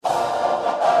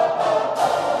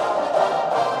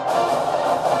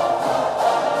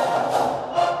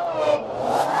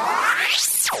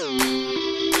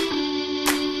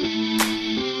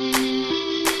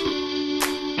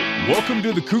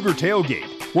to the Cougar Tailgate,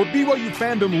 where BYU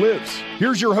fandom lives.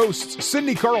 Here's your hosts,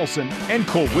 Sydney Carlson and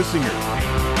Cole Wissinger.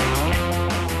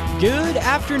 Good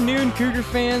afternoon, Cougar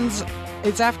fans.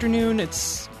 It's afternoon.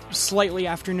 It's slightly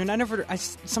afternoon.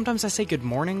 Sometimes I say good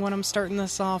morning when I'm starting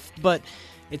this off, but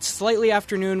it's slightly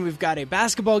afternoon. We've got a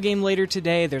basketball game later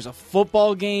today. There's a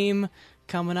football game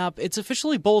coming up. It's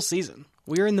officially bowl season.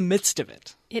 We are in the midst of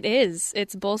it. It is.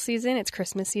 It's bowl season. It's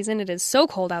Christmas season. It is so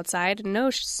cold outside. No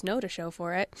snow to show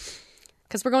for it.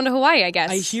 Because we're going to Hawaii, I guess.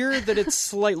 I hear that it's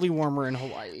slightly warmer in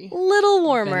Hawaii. Little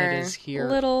warmer. Than it is here.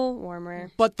 Little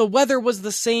warmer. But the weather was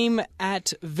the same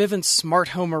at Vivint Smart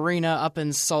Home Arena up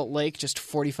in Salt Lake, just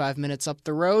 45 minutes up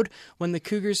the road, when the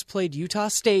Cougars played Utah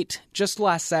State just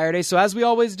last Saturday. So as we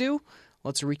always do,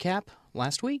 let's recap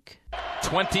last week.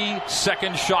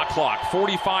 20-second shot clock,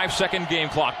 45-second game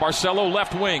clock. Barcelo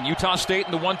left wing, Utah State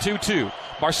in the 1-2-2.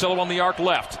 Barcelo on the arc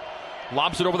left.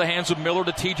 Lobs it over the hands of Miller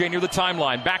to TJ near the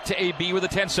timeline. Back to AB with a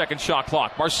 10-second shot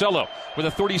clock. Barcelo with a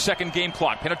 30-second game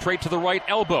clock. Penetrate to the right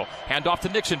elbow. Hand off to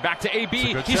Nixon. Back to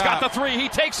AB. He's got the three. He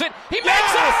takes it. He makes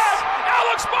it!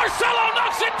 Alex Barcelo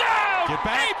knocks it down! Get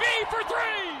back. AB for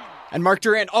three! And Mark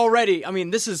Durant already,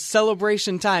 this is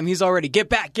celebration time. He's already, get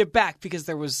back, because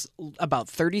there was about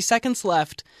 30 seconds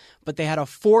left, but they had a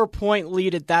 4-point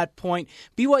lead at that point.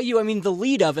 BYU, the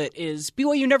lead of it is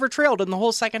BYU never trailed in the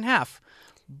whole second half,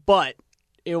 but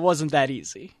it wasn't that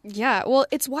easy. Yeah, well,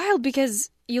 it's wild because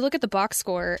you look at the box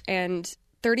score and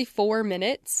 34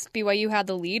 minutes, BYU had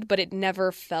the lead, but it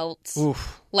never felt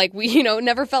like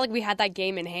never felt like we had that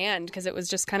game in hand because it was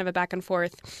just kind of a back and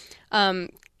forth.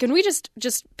 Can we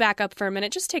just back up for a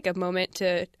minute? Just take a moment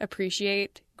to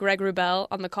appreciate Greg Wrubell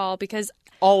on the call because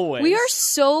always we are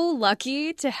so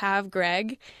lucky to have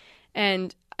Greg.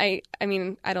 And I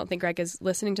don't think Greg is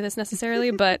listening to this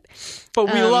necessarily, but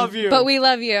we love you. But we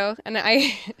love you, and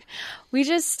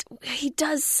he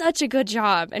does such a good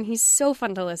job, and he's so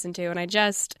fun to listen to, and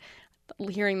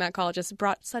hearing that call just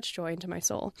brought such joy into my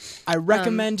soul. I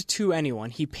recommend to anyone.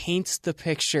 He paints the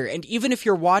picture. And even if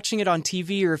you're watching it on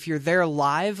TV or if you're there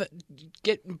live,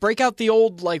 break out the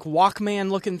old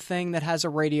Walkman looking thing that has a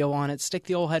radio on it. Stick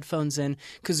the old headphones in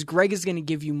because Greg is going to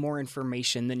give you more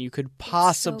information than you could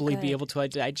possibly be able to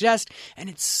digest. And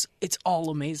it's all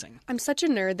amazing. I'm such a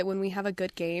nerd that when we have a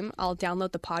good game, I'll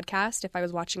download the podcast if I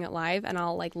was watching it live and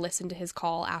I'll listen to his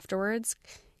call afterwards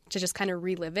to just kind of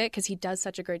relive it because he does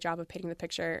such a great job of painting the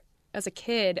picture. As a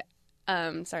kid,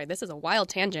 sorry, this is a wild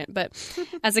tangent, but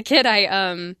as a kid,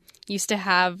 I used to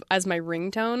have as my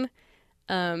ringtone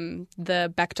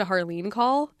the Beck to Harleen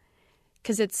call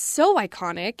because it's so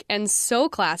iconic and so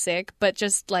classic, but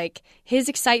just his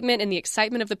excitement and the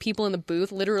excitement of the people in the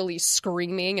booth literally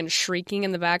screaming and shrieking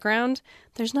in the background.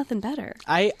 There's nothing better.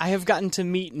 I have gotten to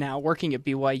meet now, working at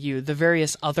BYU, the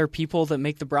various other people that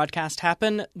make the broadcast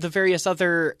happen, the various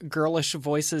other girlish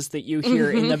voices that you hear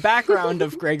in the background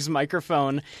of Greg's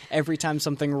microphone every time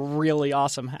something really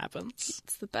awesome happens.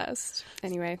 It's the best.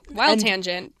 Anyway, wild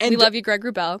tangent. We love you, Greg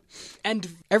Wrubell. And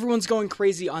everyone's going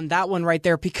crazy on that one right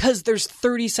there because there's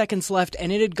 30 seconds left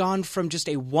and it had gone from just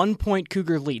a 1-point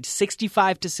Cougar lead,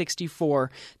 65-64,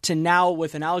 to now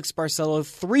with an Alex Barcelo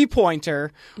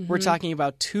 3-pointer, we're talking about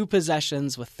 2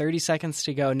 possessions with 30 seconds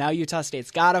to go. Now Utah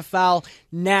State's got a foul.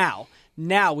 Now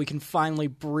we can finally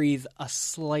breathe a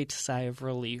slight sigh of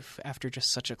relief after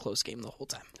just such a close game the whole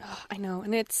time. Oh, I know,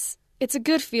 and it's a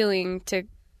good feeling to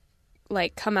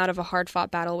come out of a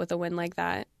hard-fought battle with a win like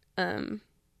that.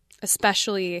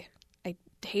 Especially, I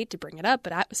hate to bring it up,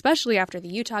 but especially after the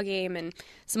Utah game and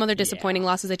some other disappointing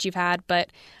losses that you've had. But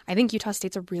I think Utah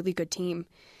State's a really good team.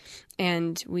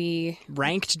 And we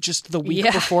ranked just the week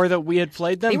before that we had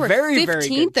played them. They were very, 15th very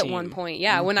good at team. one point.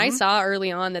 Yeah, when I saw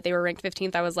early on that they were ranked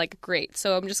 15th, I was like, great.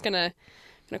 So I'm just gonna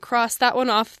cross that one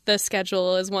off the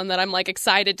schedule as one that I'm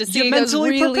excited to see. I was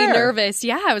really nervous.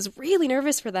 Yeah, I was really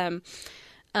nervous for them.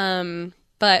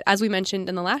 But as we mentioned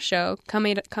in the last show, come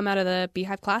out of the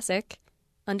Beehive Classic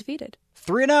undefeated.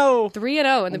 3-0.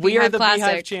 3-0 in the Beehive Classic. We are the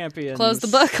Beehive champions. Close the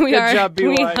book. We Good are. Job,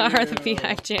 BYU. We are the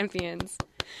Beehive champions.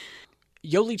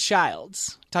 Yoli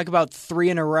Childs. Talk about 3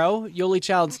 in a row. Yoli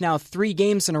Childs now 3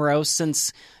 games in a row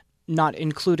since not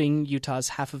including Utah's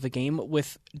half of a game,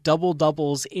 with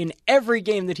double-doubles in every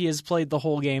game that he has played the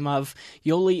whole game of.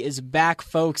 Yoli is back,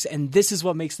 folks, and this is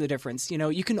what makes the difference.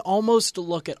 You can almost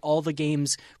look at all the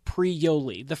games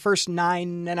pre-Yoli. The first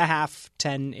 9.5,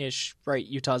 10-ish, right?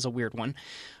 Utah's a weird one.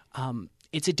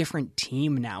 It's a different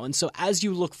team now. And so as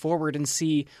you look forward and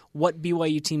see what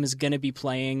BYU team is going to be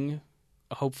playing,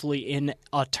 hopefully in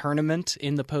a tournament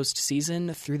in the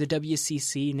postseason through the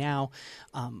WCC now,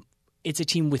 it's a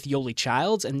team with Yoli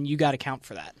Childs, and you got to count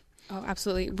for that. Oh,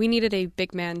 absolutely. We needed a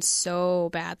big man so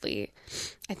badly.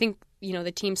 I think,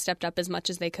 the team stepped up as much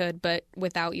as they could, but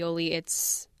without Yoli,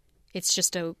 it's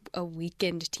just a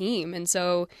weakened team. And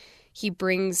so he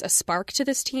brings a spark to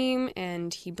this team,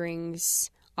 and he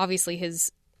brings, obviously,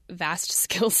 his vast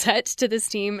skill set to this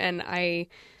team, and I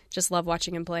just love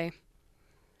watching him play.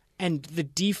 And the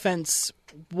defense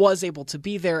was able to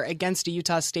be there against a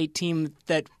Utah State team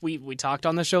that we talked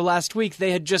on the show last week. They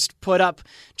had just put up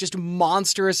just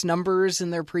monstrous numbers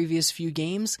in their previous few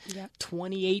games. Yep.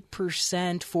 28%,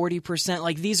 40%.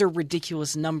 Like, these are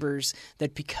ridiculous numbers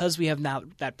that because we have now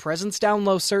that presence down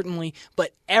low, certainly,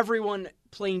 but everyone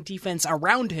playing defense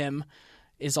around him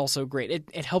is also great.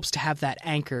 It helps to have that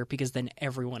anchor because then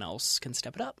everyone else can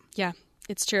step it up. Yeah.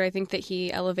 It's true. I think that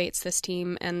he elevates this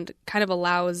team and kind of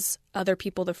allows other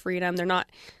people the freedom. They're not,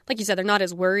 like you said, they're not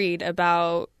as worried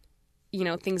about,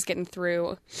 things getting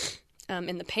through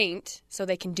in the paint, so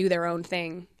they can do their own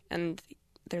thing. And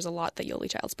there's a lot that Yoeli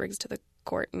Childs brings to the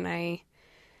court, and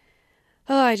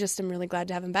I just am really glad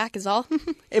to have him back is all.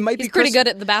 It might He's be pretty good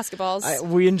at the basketballs.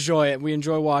 We enjoy it. We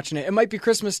enjoy watching it. It might be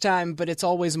Christmas time, but it's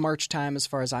always March time as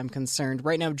far as I'm concerned.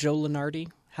 Right now, Joe Lunardi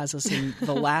has us in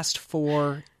the last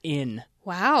 4 in.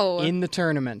 Wow. In the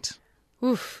tournament.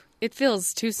 Oof. It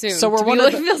feels too soon. So we're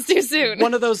it feels too soon.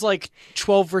 One of those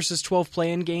 12 versus 12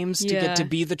 play-in games to get to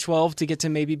be the 12, to get to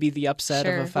maybe be the upset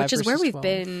of a 5 versus 12. Which is where we've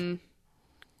been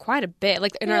quite a bit.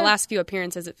 Like in our last few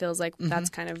appearances, it feels like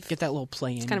that's kind of... Get that little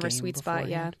play-in game. It's kind of our sweet spot,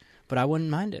 yeah. But I wouldn't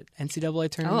mind it.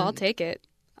 NCAA tournament. Oh, I'll take it.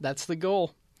 That's the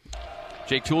goal.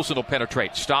 Jake Toulson will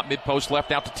penetrate. Stop mid-post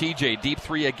left out to TJ. Deep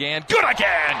 3 again. Good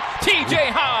again! TJ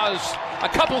Haws! A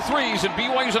couple threes, and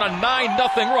BYU's on a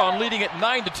 9-0 run, leading it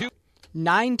 9-2.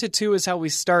 9-2 is how we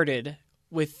started,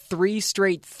 with 3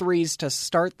 straight threes to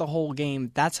start the whole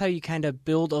game. That's how you kind of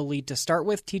build a lead to start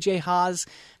with. TJ Haws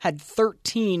had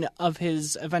 13 of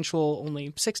his eventual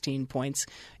only 16 points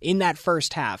in that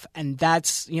first half. And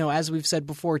that's, as we've said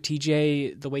before,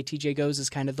 TJ, the way TJ goes is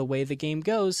kind of the way the game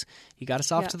goes. He got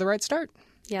us off to the right start.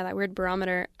 Yeah, that weird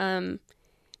barometer.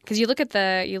 Because you look at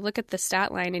the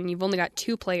stat line, and you've only got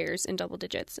 2 players in double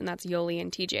digits, and that's Yoeli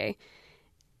and TJ.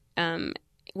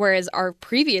 Whereas our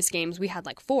previous games, we had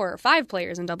 4 or 5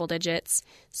 players in double digits.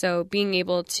 So being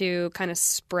able to kind of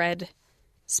spread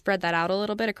that out a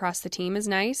little bit across the team is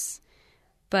nice.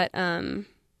 But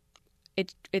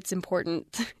it's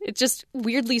important. It's just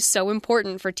weirdly so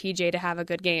important for TJ to have a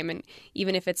good game, and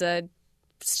even if it's a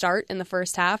start in the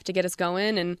first half to get us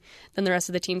going, and then the rest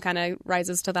of the team kind of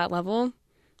rises to that level.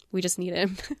 We just need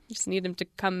him. We just need him to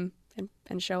come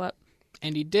and show up.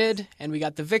 And he did, and we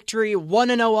got the victory.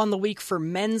 1-0 on the week for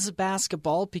men's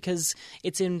basketball because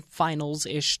it's in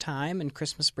finals-ish time and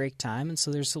Christmas break time, and so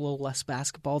there's a little less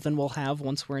basketball than we'll have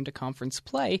once we're into conference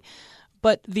play.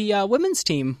 But the women's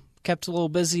team kept a little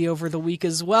busy over the week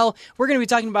as well. We're going to be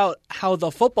talking about how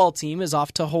the football team is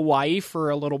off to Hawaii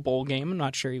for a little bowl game. I'm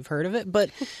not sure you've heard of it,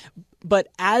 but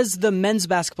as the men's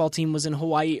basketball team was in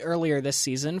Hawaii earlier this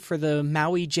season for the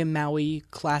Jim Maui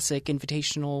Classic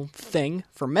Invitational thing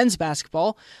for men's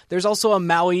basketball, there's also a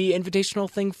Maui Invitational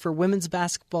thing for women's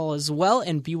basketball as well,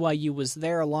 and BYU was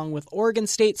there along with Oregon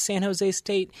State, San Jose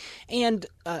State, and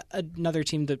another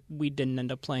team that we didn't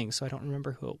end up playing, so I don't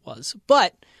remember who it was.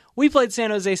 But we played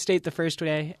San Jose State the first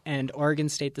day and Oregon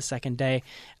State the second day.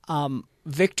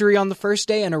 Victory on the first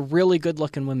day and a really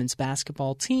good-looking women's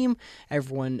basketball team.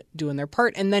 Everyone doing their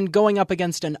part. And then going up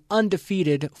against an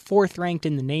undefeated, 4th-ranked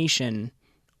in the nation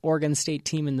Oregon State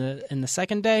team in the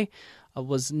second day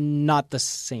was not the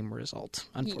same result,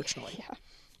 unfortunately. Yeah.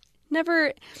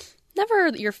 Never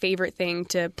your favorite thing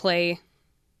to play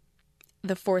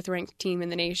the 4th-ranked team in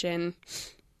the nation.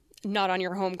 Not on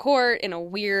your home court in a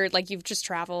weird, you've just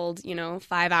traveled,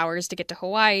 5 hours to get to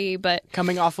Hawaii, but...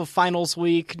 Coming off of finals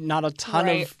week, not a ton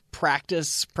of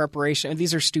practice preparation.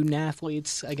 These are student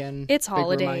athletes, again. It's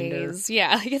holidays. Reminder.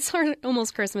 Yeah, it's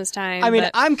almost Christmas time. I mean,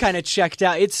 I'm kind of checked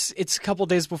out. It's a couple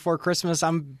days before Christmas.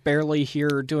 I'm barely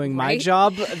here doing my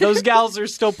job. Those gals are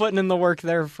still putting in the work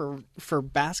there for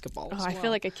basketball as well. I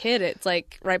feel like a kid. It's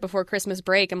right before Christmas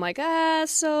break. I'm like,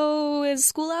 so is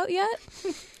school out yet?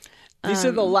 These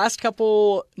are the last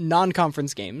couple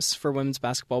non-conference games for women's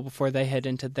basketball before they head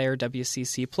into their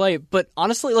WCC play. But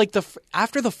honestly,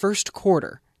 after the first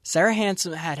quarter, Sarah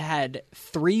Hansen had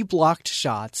 3 blocked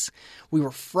shots. We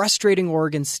were frustrating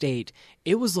Oregon State.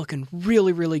 It was looking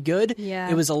really, really good.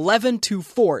 Yeah. It was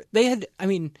 11-4.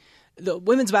 The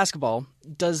women's basketball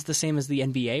does the same as the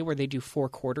NBA, where they do 4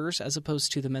 quarters, as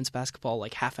opposed to the men's basketball,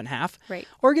 half and half. Right.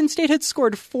 Oregon State had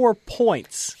scored 4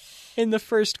 points in the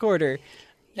first quarter.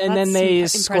 And then they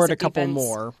scored a couple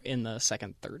more in the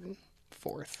second, third, and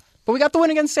fourth. But we got the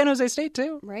win against San Jose State,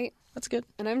 too. Right. That's good.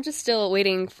 And I'm just still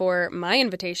waiting for my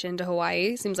invitation to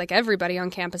Hawaii. Seems like everybody on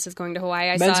campus is going to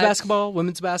Hawaii. Men's basketball,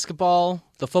 women's basketball,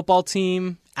 the football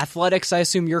team, athletics. I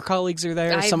assume your colleagues are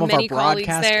there. I have Some of many our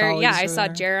broadcast colleagues Yeah, I are saw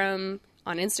there. Jerem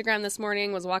on Instagram this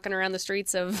morning, was walking around the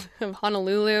streets of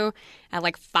Honolulu at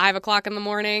like 5 o'clock in the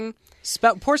morning.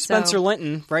 Poor Spencer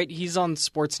Linton, right? He's on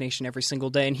Sports Nation every single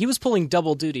day, and he was pulling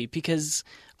double duty because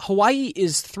Hawaii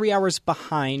is 3 hours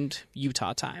behind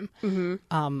Utah time.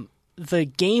 Mm-hmm. The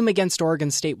game against Oregon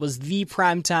State was the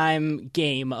primetime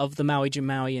game of the Maui Jim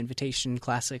Maui Invitation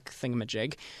Classic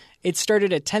thingamajig. It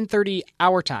started at 10:30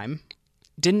 our time,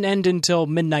 didn't end until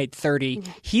midnight 30.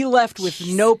 He left with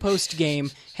no post game,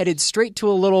 headed straight to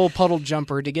a little puddle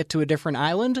jumper to get to a different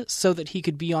island so that he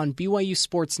could be on BYU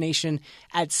Sports Nation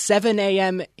at 7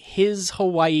 a.m. his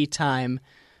Hawaii time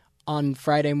on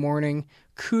Friday morning.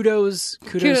 Kudos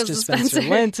to Spencer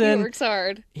Linton.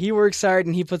 He works hard,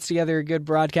 and he puts together a good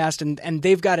broadcast. And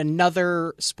they've got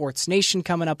another Sports Nation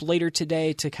coming up later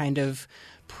today to kind of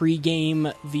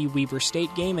pregame the Weber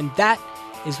State game. And that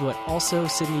is what also,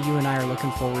 Sydney, you and I are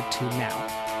looking forward to now.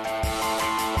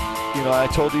 I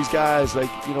told these guys,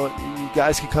 you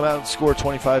guys can come out and score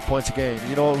 25 points a game.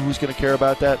 You know who's going to care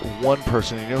about that? One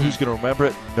person. You know who's going to remember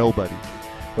it? Nobody.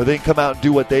 Or they can come out and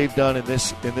do what they've done in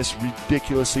this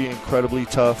ridiculously, incredibly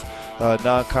tough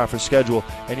non-conference schedule.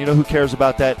 And you know who cares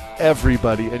about that?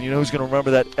 Everybody. And you know who's going to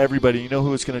remember that? Everybody. You know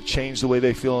who it's going to change the way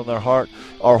they feel in their heart?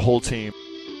 Our whole team.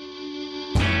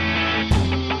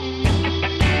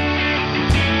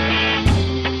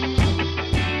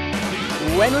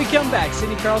 When we come back,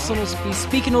 Sydney Carlson will be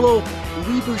speaking a little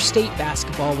Weber State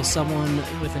basketball with someone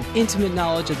with an intimate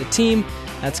knowledge of the team.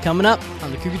 That's coming up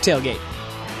on the Cougar Tailgate.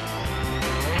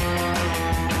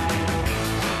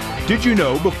 Did you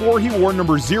know before he wore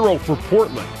number 0 for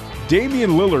Portland,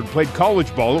 Damian Lillard played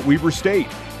college ball at Weber State?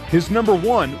 His number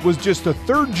 1 was just the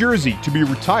third jersey to be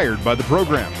retired by the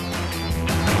program.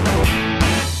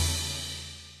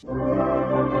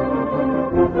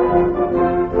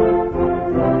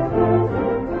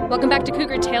 Welcome back to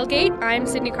Cougar Tailgate. I'm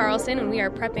Sydney Carlson, and we are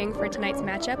prepping for tonight's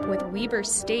matchup with Weber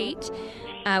State.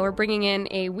 We're bringing in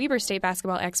a Weber State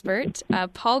basketball expert,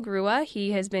 Paul Grua.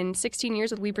 He has been 16 years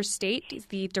with Weber State. He's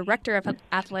the Director of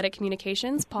Athletic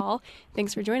Communications. Paul,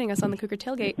 thanks for joining us on the Cougar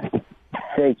Tailgate.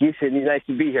 Thank you, Sydney. Nice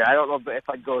to be here. I don't know if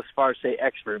I'd go as far as say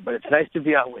expert, but it's nice to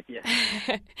be on with you.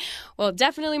 Well,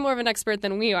 definitely more of an expert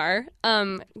than we are.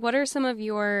 What are some of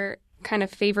your kind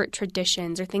of favorite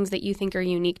traditions or things that you think are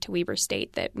unique to Weber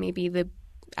State that maybe the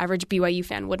average BYU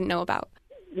fan wouldn't know about?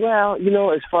 Well,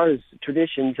 as far as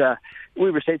traditions,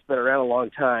 Weber State's been around a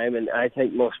long time, and I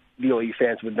think most BYU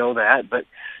fans would know that. But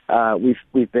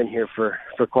we've been here for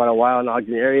quite a while in the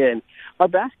Ogden area, and our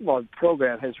basketball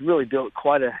program has really built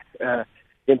quite a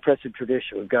impressive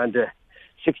tradition. We've gone to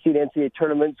 16 NCAA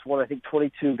tournaments, won I think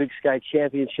 22 Big Sky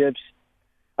championships,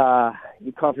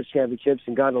 conference championships,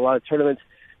 and gone to a lot of tournaments.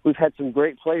 We've had some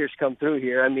great players come through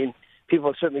here. I mean, people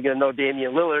are certainly going to know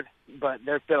Damian Lillard, but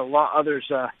there have been a lot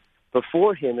others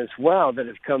before him as well that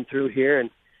have come through here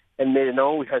and made it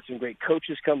known. We've had some great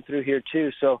coaches come through here too.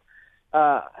 So,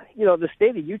 the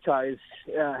state of Utah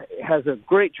has a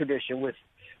great tradition with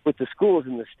the schools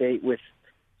in the state, with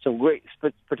some great,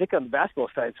 particularly on the basketball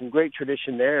side, some great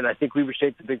tradition there, and I think Weber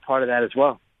State's a big part of that as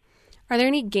well. Are there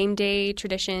any game day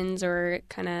traditions or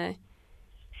kind of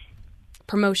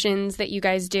promotions that you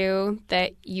guys do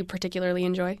that you particularly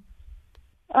enjoy?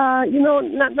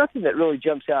 Nothing that really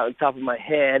jumps out on top of my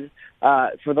head.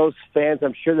 For those fans,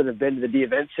 I'm sure that have been to the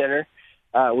D-Event Center,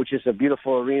 which is a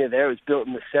beautiful arena there. It was built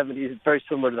in the 70s. It's very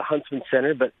similar to the Huntsman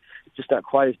Center, but just not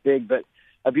quite as big. But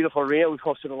a beautiful arena. We've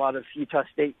hosted a lot of Utah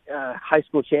State high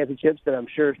school championships that I'm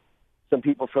sure some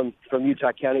people from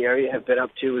Utah County area have been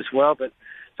up to as well. But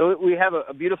so we have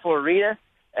a beautiful arena.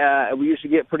 We usually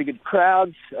get pretty good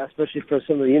crowds, especially for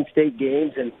some of the in-state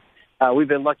games. And we've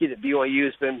been lucky that BYU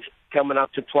has been coming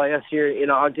up to play us here in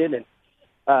Ogden,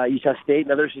 and Utah State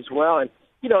and others as well. And,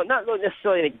 not really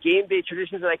necessarily any game day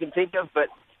traditions that I can think of, but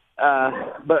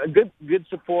a good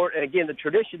support. And, again, the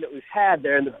tradition that we've had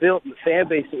there and the fan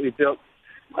base that we've built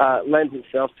lends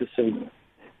itself to some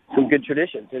good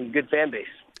traditions and good fan base.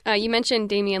 You mentioned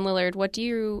Damian Lillard. What do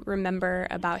you remember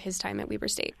about his time at Weber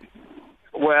State?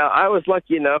 Well, I was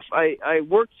lucky enough. I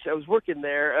was working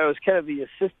there. I was kind of the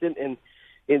assistant in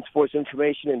sports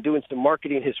information and doing some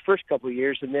marketing his first couple of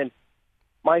years. And then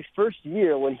my first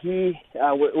year when he,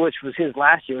 which was his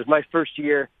last year, was my first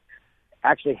year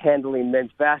actually handling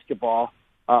men's basketball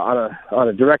on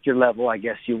a director level, I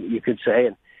guess you could say.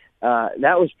 And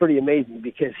that was pretty amazing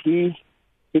because he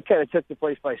kind of took the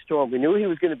place by storm. We knew he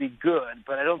was going to be good,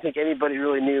 but I don't think anybody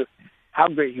really knew how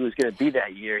great he was going to be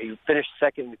that year. He finished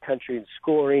second in the country in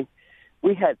scoring.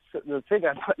 We had the thing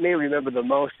I may remember the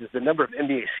most is the number of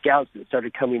NBA scouts that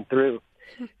started coming through.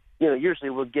 Usually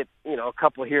we'll get a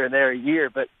couple here and there a year,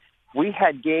 but we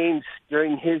had games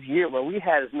during his year where we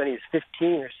had as many as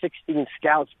 15 or 16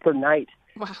 scouts per night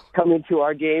coming to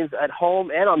our games at home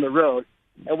and on the road.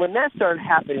 And when that started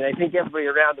happening, I think everybody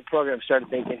around the program started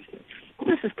thinking,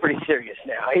 this is pretty serious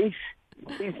now. He's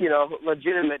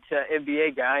legitimate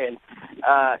NBA guy, and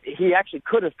he actually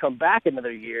could have come back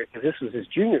another year because this was his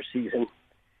junior season.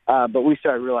 But we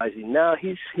started realizing, no,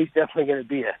 he's definitely going to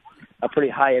be a pretty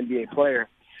high NBA player.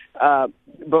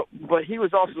 But he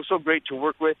was also so great to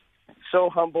work with, so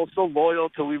humble, so loyal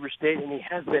to Weber State, and he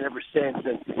has been ever since.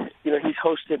 And he's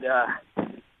hosted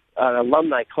an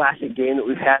alumni classic game that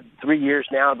we've had 3 years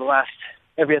now,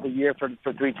 every other year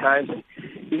for 3 times. And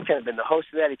he's kind of been the host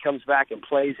of that. He comes back and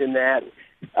plays in that.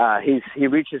 He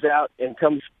reaches out and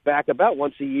comes back about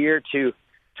once a year to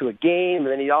a game, and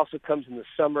then he also comes in the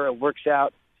summer and works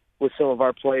out with some of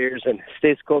our players and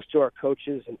stays close to our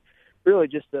coaches, and really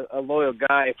just a loyal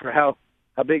guy for how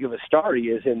big of a star he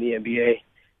is in the NBA.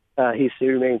 He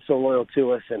remains so loyal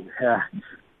to us, and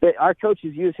our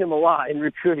coaches use him a lot in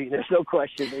recruiting. There's no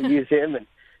question they use him, and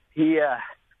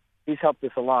he's helped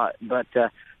us a lot. But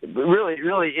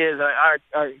really is.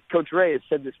 Our Coach Ray has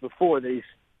said this before, that he's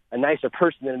a nicer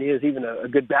person than he is even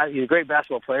he's a great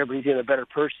basketball player, but he's even a better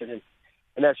person, and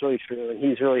that's really true. And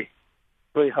he's really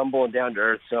humble and down to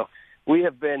earth. So we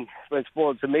have been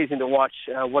spoiled. It's amazing to watch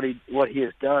what he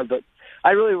has done. But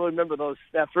I really remember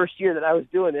that first year that I was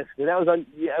doing this. That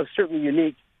was certainly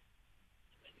unique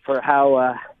for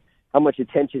how much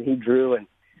attention he drew and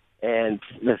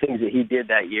the things that he did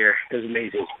that year. It was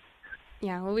amazing.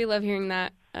 Yeah, well, we love hearing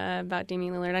that about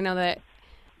Damian Lillard. I know that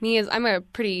I'm a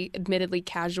pretty admittedly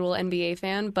casual NBA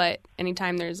fan, but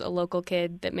anytime there's a local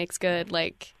kid that makes good,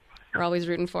 we're always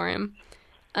rooting for him.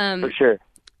 For sure.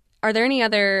 Are there any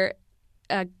other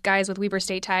guys with Weber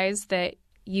State ties that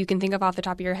you can think of off the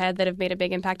top of your head that have made a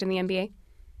big impact in the NBA?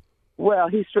 Well,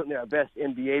 he's certainly our best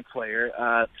NBA player.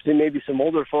 Maybe some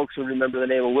older folks will remember the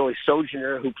name of Willie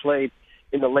Sojourner, who played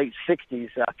in the late 60s.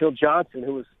 Phil Johnson,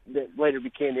 who later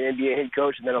became the NBA head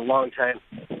coach and then a longtime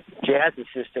Jazz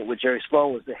assistant with Jerry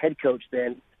Sloan, was the head coach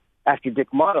then after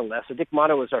Dick Motta left. So Dick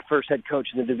Motta was our first head coach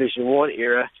in the Division I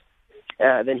era.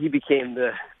 Then he became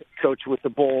the coach with the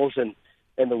Bulls and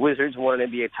the Wizards, won an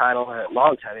NBA title, and a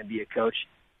longtime NBA coach.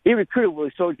 He recruited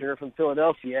Willie Sojourner from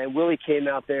Philadelphia, and Willie came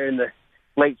out there in the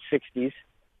late 60s,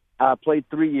 played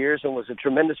 3 years and was a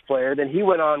tremendous player. Then he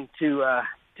went on to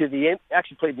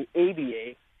actually played the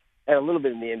ABA and a little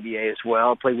bit in the NBA as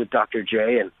well, played with Dr.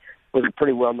 J and was a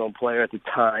pretty well-known player at the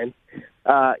time.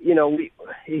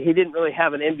 He didn't really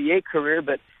have an NBA career,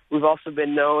 but we've also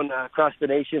been known across the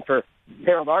nation for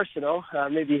Harold Arceneaux.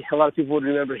 Maybe a lot of people would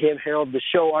remember him, Harold the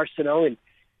Show Arceneaux, in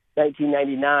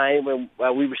 1999 when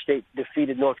Weber State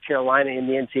defeated North Carolina in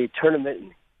the NCAA tournament.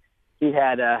 And he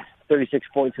had 36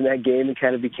 points in that game and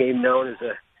kind of became known as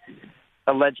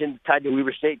a legend tied to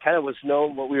Weber State. Kind of was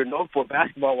known what we were known for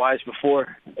basketball-wise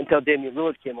until Damian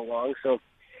Lillard came along. So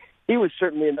he was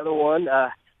certainly another one.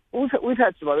 We've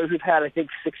had some others. We've had, I think,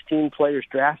 16 players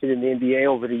drafted in the NBA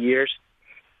over the years,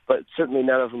 but certainly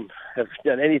none of them have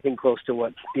done anything close to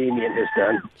what Damian has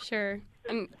done. Sure.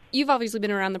 And you've obviously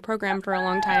been around the program for a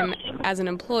long time as an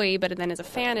employee, but then as a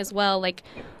fan as well.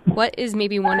 What is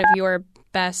maybe one of your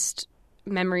best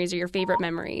memories or your favorite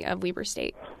memory of Weber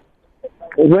State?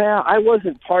 Well, I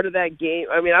wasn't part of that game.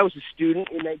 I mean, I was a student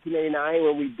in 1989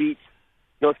 when we beat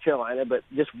North Carolina, but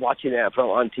just watching that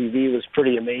on TV was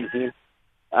pretty amazing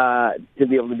to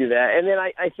be able to do that. And then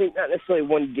I think not necessarily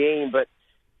one game, but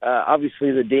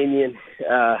obviously the Damian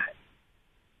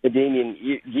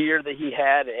year that he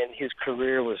had and his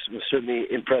career was certainly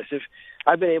impressive.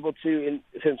 I've been able to,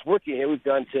 since working here,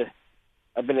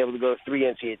 I've been able to go to 3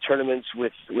 NCAA tournaments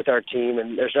with our team,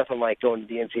 and there's nothing like going to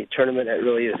the NCAA tournament. That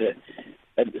really is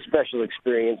a special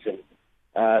experience.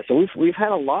 And so we've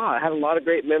had a lot of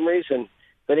great memories, and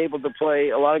been able to play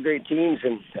a lot of great teams,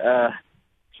 and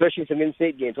especially some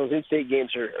in-state games. Those in-state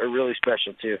games are really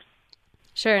special too.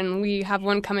 Sure, and we have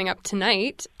one coming up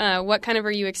tonight. What kind of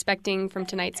are you expecting from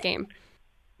tonight's game?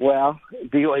 Well,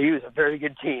 BYU is a very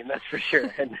good team, that's for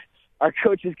sure. And our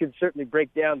coaches can certainly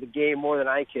break down the game more than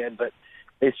I can, but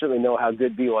they certainly know how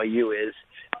good BYU is,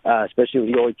 especially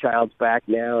with Yoeli Childs back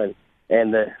now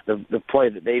and the play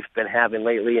that they've been having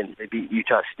lately. And they beat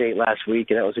Utah State last week,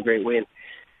 and that was a great win.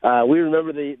 We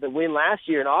remember the win last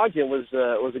year in Ogden was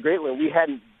a great win.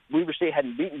 Weber State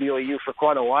hadn't beaten BYU for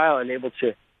quite a while, and able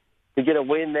to get a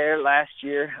win there last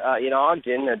year in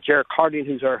Ogden. Jarek Harding,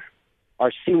 who's our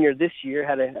our senior this year,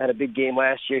 had a big game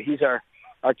last year. He's our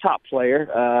top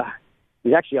player.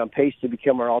 He's actually on pace to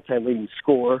become our all-time leading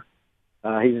scorer.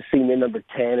 He's a senior, number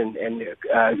 10, and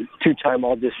two-time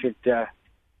All-District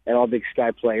and All-Big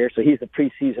Sky player. So he's the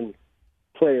preseason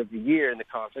player of the year in the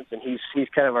conference, and he's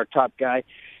kind of our top guy.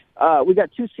 We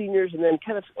got two seniors and then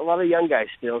kind of a lot of young guys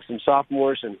still, some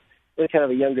sophomores, and really kind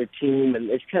of a younger team. And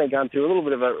it's kind of gone through a little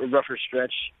bit of a rougher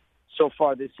stretch so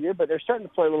far this year, but they're starting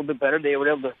to play a little bit better. They were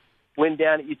able to win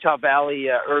down at Utah Valley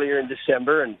earlier in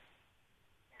December,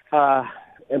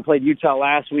 and played Utah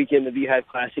last week in the Beehive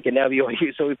Classic, and now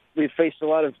BYU. So we've faced a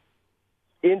lot of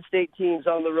in-state teams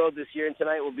on the road this year, and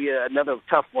tonight will be another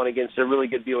tough one against a really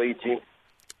good BYU team.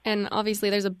 And obviously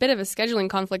there's a bit of a scheduling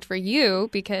conflict for you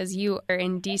because you are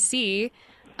in D.C.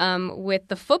 With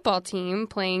the football team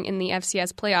playing in the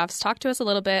FCS playoffs. Talk to us a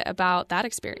little bit about that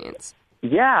experience.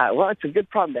 Yeah, well, it's a good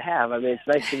problem to have. I mean, it's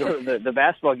nice to go to the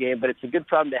basketball game, but it's a good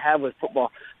problem to have with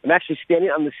football. I'm actually standing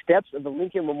on the steps of the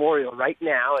Lincoln Memorial right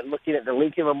now and looking at the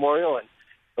Lincoln Memorial and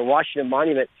the Washington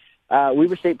Monument.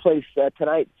 Weber State plays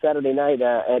tonight, Saturday night,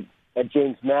 at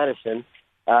James Madison,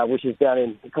 which is down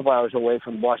in a couple hours away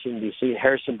from Washington, D.C., in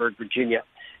Harrisonburg, Virginia.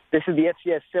 This is the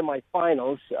FCS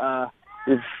semifinals.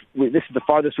 This is the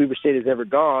farthest Weber State has ever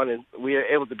gone, and we were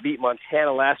able to beat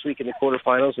Montana last week in the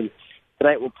quarterfinals, and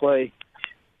tonight we'll play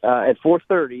at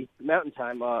 4:30 Mountain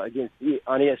Time on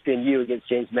ESPNU against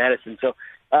James Madison. So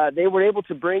they were able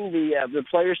to bring the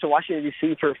players to Washington,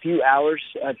 D.C. for a few hours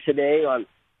today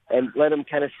and let them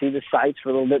kind of see the sights for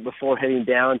a little bit before heading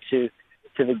down to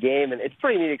the game. And it's a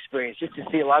pretty neat experience just to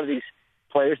see a lot of these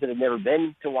players that have never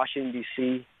been to Washington,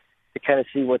 D.C., to kind of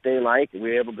see what they like. We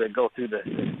were able to go through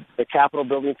the Capitol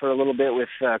building for a little bit with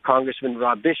Congressman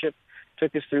Rob Bishop.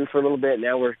 Took us through for a little bit.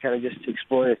 Now we're kind of just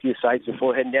exploring a few sites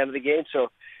before heading down to the game. So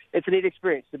it's a neat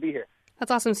experience to be here. That's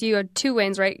awesome. So you had 2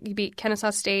 wins, right? You beat Kennesaw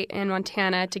State and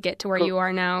Montana to get to where you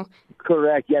are now.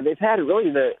 Correct. Yeah, they've had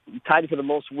really tied for the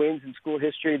most wins in school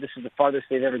history. This is the farthest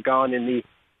they've ever gone in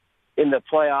the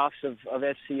playoffs of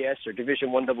FCS or Division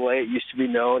I AA. It used to be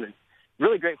known. And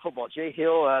really great football. Jay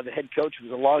Hill, the head coach,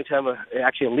 was a long time,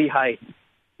 actually a Lehigh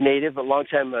native, a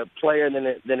long-time player, and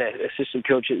then an assistant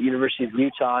coach at the University of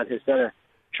Utah, and has done a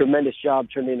tremendous job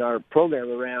turning our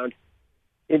program around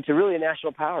into really a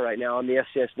national power right now on the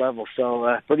FCS level.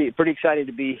 So pretty excited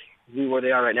to be where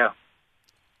they are right now.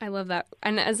 I love that.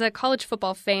 And as a college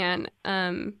football fan,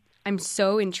 I'm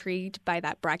so intrigued by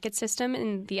that bracket system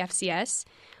in the FCS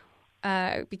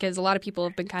because a lot of people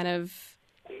have been kind of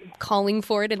calling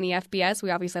for it in the FBS. We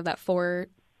obviously have that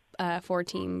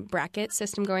four-team bracket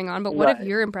system going on. But what have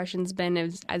your impressions been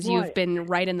as you've been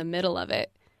right in the middle of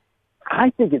it? I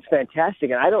think it's fantastic,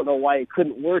 and I don't know why it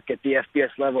couldn't work at the FBS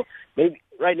level. Maybe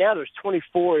right now there's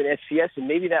 24 in FCS, and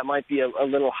maybe that might be a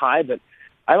little high, but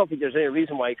I don't think there's any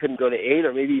reason why it couldn't go to 8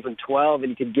 or maybe even 12, and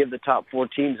you could give the top 4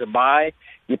 teams a bye.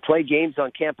 You play games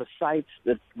on campus sites.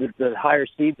 The higher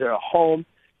seeds are at home.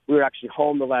 We were actually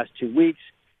home the last 2 weeks.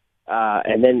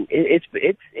 And then it's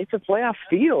a playoff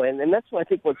feel, and that's what I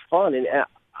think what's fun. And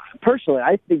personally,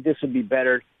 I think this would be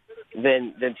better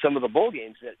than some of the bowl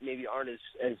games that maybe aren't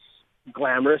as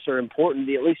glamorous or important.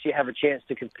 At least you have a chance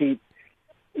to compete,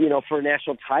 for a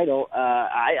national title.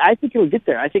 I think it'll get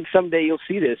there. I think someday you'll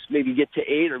see this maybe get to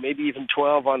 8 or maybe even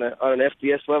 12 on an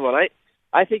FBS level. And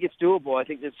I think it's doable. I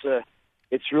think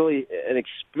it's really an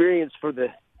experience for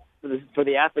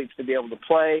the athletes to be able to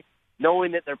play,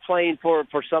 knowing that they're playing for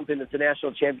something that's a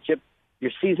national championship.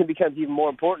 Your season becomes even more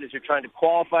important as you're trying to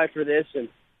qualify for this, and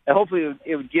hopefully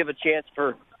it would give a chance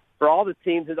for all the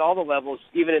teams at all the levels,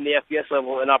 even in the FBS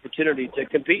level, an opportunity to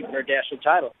compete for a national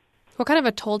title. What kind of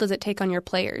a toll does it take on your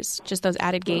players, just those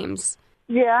added games?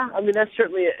 Yeah, I mean, that's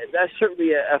certainly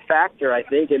a factor, I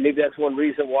think, and maybe that's one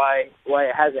reason why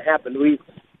it hasn't happened.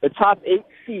 The top 8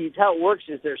 seeds, how it works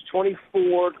is there's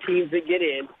 24 teams that get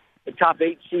in. The top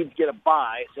 8 seeds get a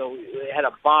bye, so they had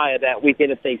a bye that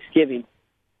weekend of Thanksgiving.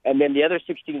 And then the other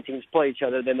 16 teams play each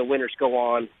other. Then the winners go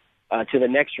on to the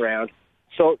next round.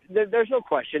 So there's no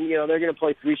question. They're going to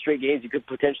play 3 straight games. You could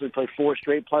potentially play 4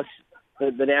 straight, plus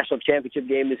the national championship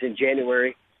game is in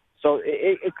January. So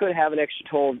it could have an extra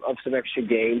toll of some extra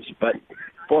games. But,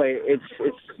 boy, it's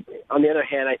on the other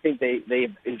hand, I think they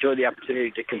enjoy the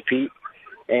opportunity to compete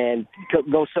and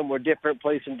go somewhere different,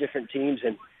 play some different teams,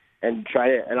 and try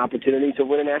an opportunity to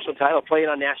win a national title. Playing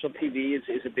on national TV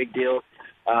is a big deal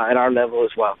at our level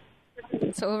as well.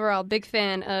 So overall, big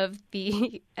fan of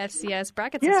the FCS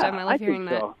bracket system. I love hearing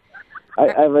that.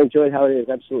 I've enjoyed how it is,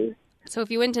 absolutely. So if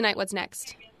you win tonight, what's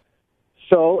next?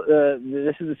 So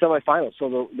this is the semifinals.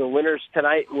 So the winners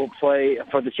tonight will play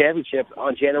for the championship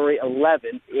on January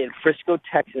 11th in Frisco,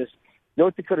 Texas.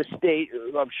 North Dakota State,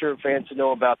 I'm sure fans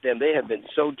know about them. They have been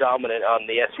so dominant on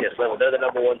the FCS level. They're the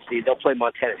number 1 seed. They'll play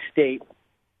Montana State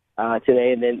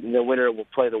today, and then the winner will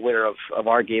play the winner of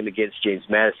our game against James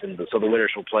Madison. So the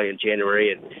winners will play in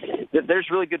January. And there's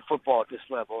really good football at this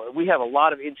level. We have a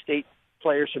lot of in-state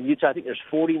players from Utah. I think there's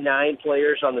 49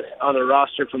 players on the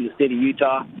roster from the state of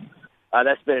Utah.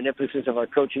 That's been an emphasis of our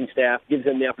coaching staff, gives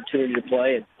them the opportunity to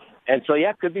play. And so,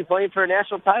 yeah, could be playing for a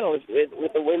national title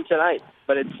with a win tonight.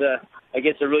 But it's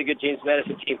against a really good James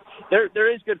Madison team. There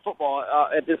is good football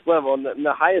at this level, and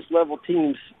the highest level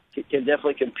teams can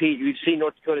definitely compete. We've seen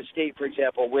North Dakota State, for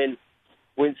example, win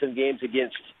some games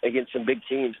against some big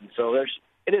teams. And so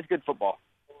it is good football.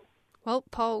 Well,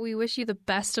 Paul, we wish you the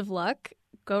best of luck.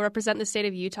 Go represent the state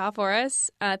of Utah for us.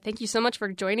 Thank you so much for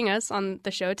joining us on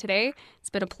the show today. It's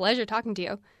been a pleasure talking to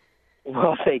you.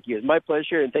 Well, thank you. It's my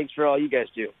pleasure, and thanks for all you guys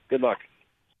do. Good luck.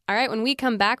 All right, when we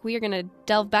come back, we are going to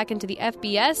delve back into the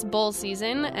FBS bowl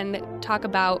season and talk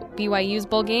about BYU's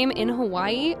bowl game in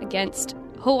Hawaii against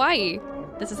Hawaii.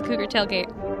 This is the Cougar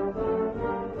Tailgate.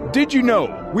 Did you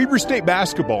know Weber State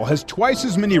basketball has twice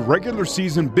as many regular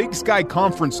season Big Sky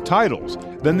Conference titles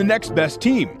than the next best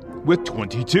team, with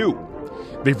 22.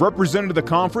 They've represented the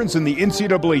conference in the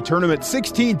NCAA tournament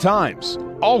 16 times,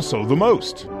 also the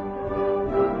most.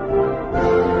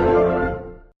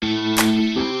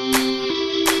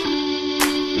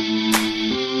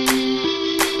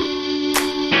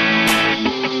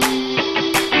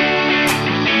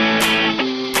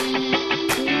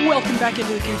 Back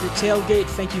into the Cougar Tailgate.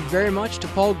 Thank you very much to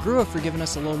Paul Grua for giving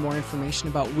us a little more information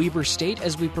about Weber State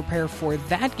as we prepare for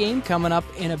that game coming up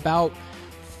in about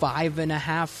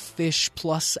 5.5-ish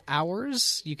plus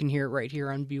hours. You can hear it right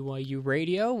here on BYU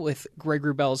Radio with Greg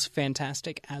Wrubell's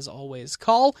fantastic, as always,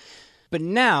 call. But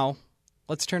now,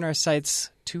 let's turn our sights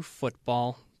to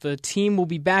football. The team will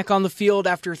be back on the field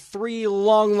after 3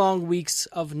 long weeks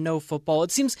of no football.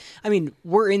 It seems,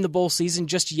 we're in the bowl season.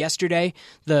 Just yesterday,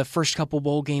 the first couple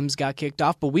bowl games got kicked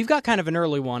off, but we've got kind of an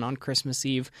early one on Christmas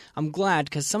Eve. I'm glad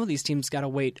because some of these teams got to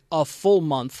wait a full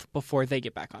month before they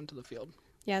get back onto the field.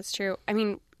 Yeah, it's true.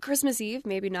 Christmas Eve,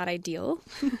 maybe not ideal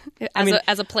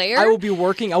as a player. I will be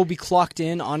working. I will be clocked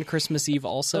in on Christmas Eve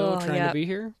also, trying to be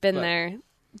here. Been there.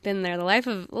 The life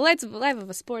of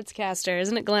a sportscaster,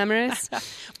 isn't it glamorous?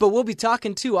 But we'll be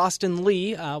talking to Austin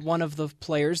Lee, one of the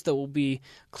players that will be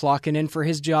clocking in for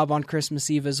his job on Christmas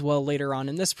Eve as well later on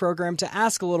in this program, to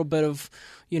ask a little bit of,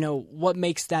 what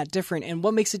makes that different and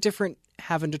what makes it different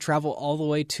having to travel all the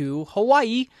way to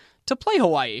Hawaii to play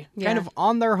Hawaii, kind of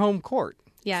on their home court,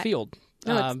 field,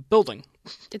 building.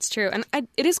 It's true. And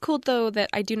it is cool, though, that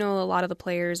I do know a lot of the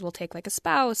players will take like a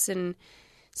spouse, and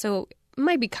so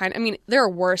might be there are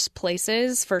worse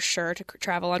places for sure to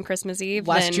travel on Christmas Eve.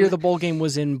 Last year, the bowl game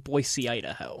was in Boise,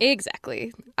 Idaho.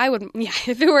 Exactly. I would,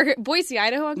 if it were Boise,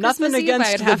 Idaho on Christmas Eve.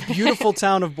 Nothing against the beautiful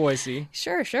town of Boise.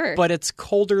 Sure. But it's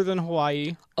colder than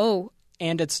Hawaii. Oh.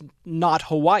 And it's not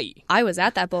Hawaii. I was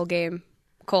at that bowl game,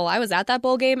 Cole. I was at that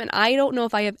bowl game, and I don't know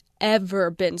if I have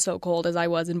ever been so cold as I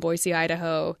was in Boise,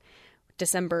 Idaho,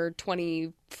 December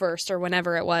 21st or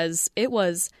whenever it was. It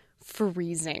was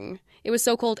freezing. It was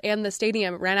so cold, and the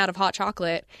stadium ran out of hot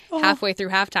chocolate halfway through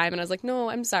halftime, and I was like,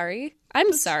 no, I'm sorry.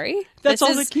 That's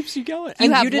all that keeps you going.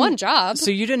 You have one job.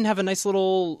 So you didn't have a nice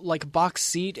little box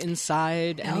seat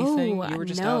inside anything? You were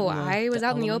just I was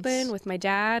out in the open with my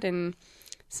dad and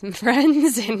some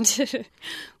friends, and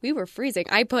we were freezing.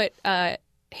 I put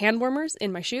hand warmers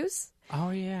in my shoes.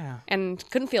 Oh, yeah. And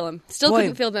couldn't feel them.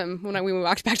 Couldn't feel them when we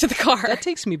walked back to the car. That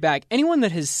takes me back. Anyone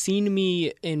that has seen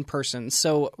me in person,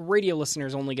 so radio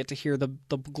listeners only get to hear the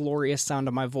glorious sound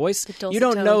of my voice. You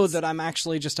don't know that I'm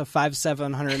actually just a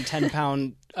 5'7",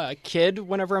 110-pound kid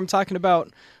whenever I'm talking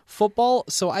about football.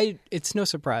 So it's no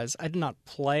surprise. I did not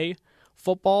play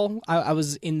football. I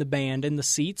was in the band, in the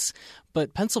seats.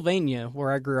 But Pennsylvania,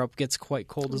 where I grew up, gets quite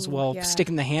cold as well. Yeah.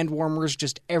 Sticking the hand warmers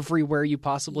just everywhere you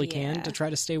possibly can to try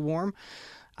to stay warm.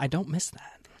 I don't miss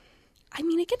that.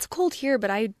 It gets cold here, but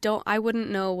I wouldn't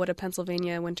know what a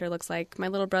Pennsylvania winter looks like. My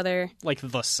little brother,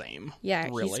 the same. Yeah,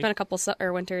 really. He spent a couple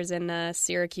winters in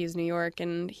Syracuse, New York,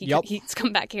 and he's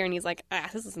come back here and he's like,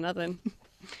 this is nothing.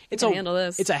 Handle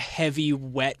this. It's a heavy,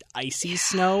 wet, icy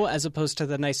snow as opposed to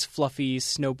the nice, fluffy,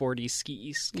 snowboardy,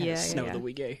 ski kind of snow that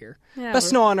we get here. Yeah, best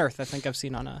snow on earth, I think I've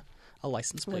seen on a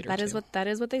license plate. That is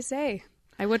what they say.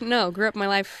 I wouldn't know. Grew up my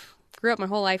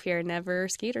whole life here. Never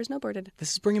skied or snowboarded.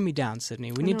 This is bringing me down,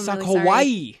 Sydney. We need to talk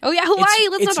Hawaii. Oh yeah, Hawaii.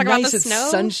 Let's not talk about the snow.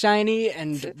 It's sunshiny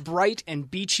and bright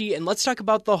and beachy, and let's talk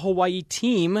about the Hawaii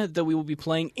team that we will be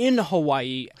playing in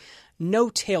Hawaii no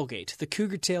tailgate. The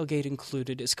Cougar tailgate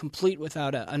included is complete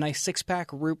without a nice 6-pack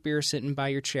root beer sitting by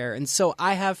your chair. And so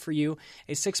I have for you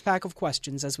a 6-pack of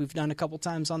questions, as we've done a couple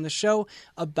times on the show,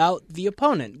 about the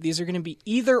opponent. These are going to be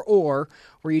either or,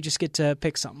 where you just get to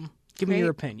pick something. Give me your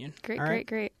opinion.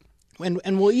 Great.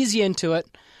 And we'll ease you into it.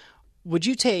 Would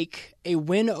you take a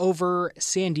win over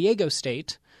San Diego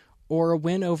State or a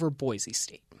win over Boise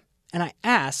State? And I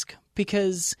ask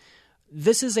because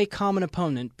this is a common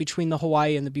opponent between the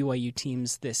Hawaii and the BYU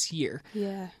teams this year.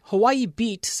 Yeah. Hawaii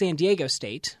beat San Diego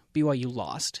State. BYU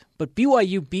lost. But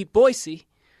BYU beat Boise.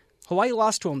 Hawaii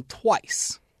lost to them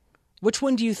twice. Which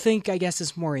one do you think, I guess,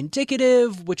 is more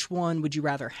indicative? Which one would you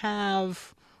rather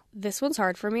have? This one's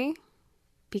hard for me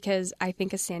because I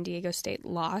think a San Diego State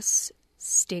loss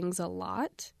stings a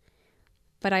lot.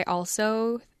 But I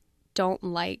also don't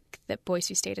like that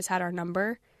Boise State has had our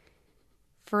number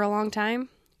for a long time.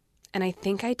 And I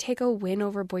think I take a win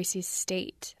over Boise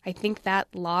State. I think that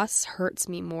loss hurts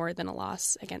me more than a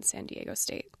loss against San Diego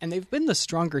State. And they've been the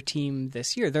stronger team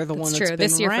this year. They're the one that's true. been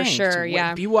This year ranked. for sure,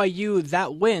 yeah. BYU,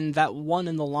 that one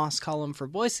in the loss column for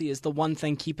Boise is the one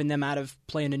thing keeping them out of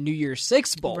playing a New Year's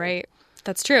Six bowl. Right.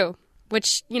 That's true.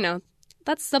 Which,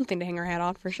 that's something to hang our hat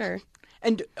on for sure.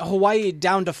 And Hawaii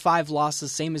down to 5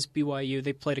 losses, same as BYU.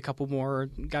 They played a couple more,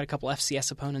 got a couple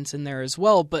FCS opponents in there as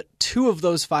well. But 2 of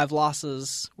those 5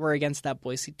 losses were against that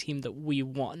Boise team that we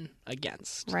won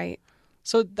against. Right.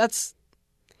 So that's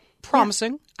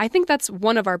promising. Yeah. I think that's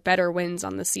one of our better wins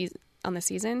on the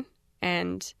season.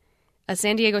 And a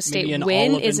San Diego State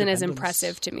win isn't as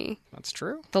impressive to me. That's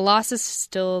true. The loss is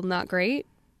still not great.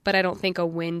 But I don't think a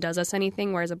win does us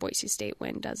anything, whereas a Boise State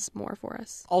win does more for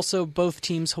us. Also, both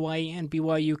teams, Hawaii and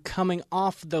BYU, coming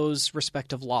off those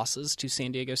respective losses to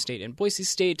San Diego State and Boise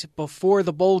State before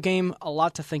the bowl game. A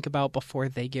lot to think about before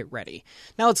they get ready.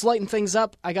 Now let's lighten things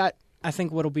up. I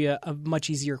think what'll be a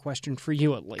much easier question for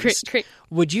you at least. Great.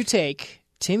 Would you take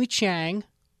Timmy Chang,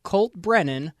 Colt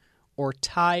Brennan, or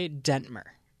Ty Detmer?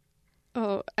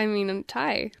 Oh, I mean,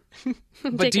 Ty.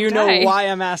 But do you know why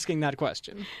I'm asking that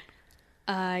question?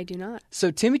 I do not. So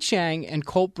Timmy Chang and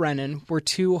Colt Brennan were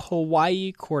 2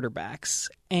 Hawaii quarterbacks.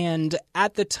 And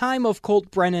at the time of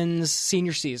Colt Brennan's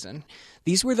senior season,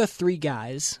 these were the 3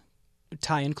 guys,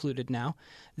 Ty included now,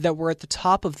 that were at the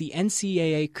top of the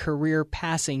NCAA career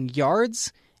passing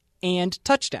yards and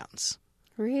touchdowns.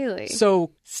 Really?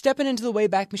 So stepping into the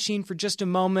Wayback Machine for just a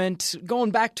moment,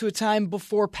 going back to a time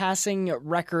before passing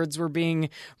records were being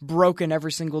broken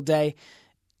every single day.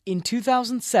 In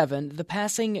 2007, the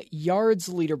passing yards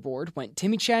leaderboard went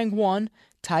Timmy Chang 1,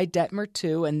 Ty Detmer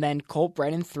 2, and then Colt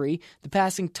Brennan 3. The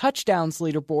passing touchdowns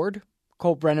leaderboard,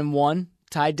 Colt Brennan 1,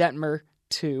 Ty Detmer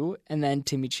 2, and then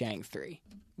Timmy Chang 3.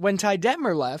 When Ty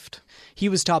Detmer left, he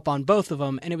was top on both of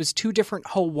them, and it was 2 different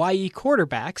Hawaii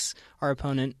quarterbacks, our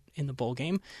opponent in the bowl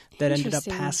game, that ended up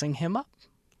passing him up.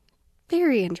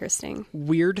 Very interesting.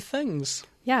 Weird things.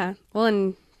 Yeah. Well,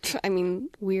 and I mean,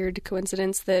 weird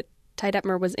coincidence that Ty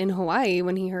Detmer was in Hawaii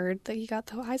when he heard that he got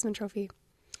the Heisman Trophy.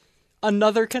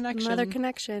 Another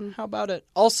connection. How about it?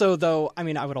 Also, though, I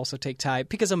mean, I would also take Ty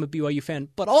because I'm a BYU fan,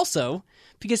 but also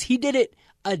because he did it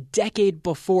a decade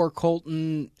before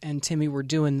Colton and Timmy were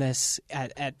doing this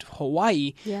at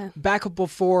Hawaii. Yeah. Back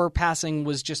before passing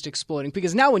was just exploding.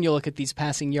 Because now when you look at these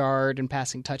passing yard and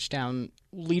passing touchdown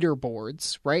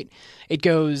leaderboards, right, it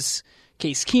goes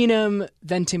Case Keenum,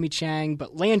 then Timmy Chang,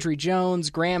 but Landry Jones,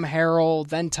 Graham Harrell,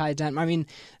 then Ty Detmer. I mean,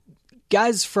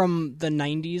 guys from the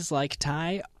 90s like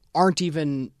Ty aren't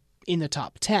even in the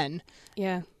top 10.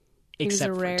 Yeah.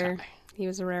 Except for Ty. He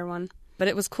was a rare one. But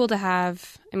it was cool to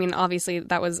have. I mean, obviously,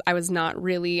 I was not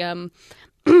really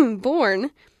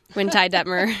born when Ty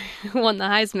Detmer won the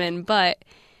Heisman, but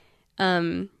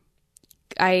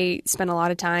I spent a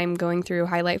lot of time going through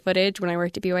highlight footage when I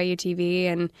worked at BYU TV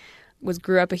and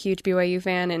grew up a huge BYU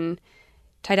fan. And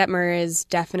Ty Detmer is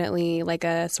definitely like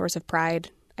a source of pride,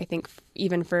 I think,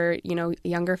 even for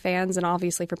younger fans and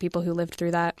obviously for people who lived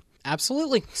through that.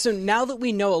 Absolutely. So now that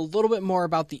we know a little bit more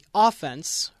about the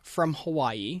offense from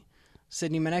Hawaii,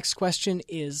 Sydney, my next question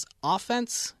is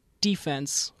offense,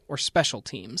 defense, or special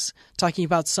teams? Talking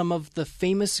about some of the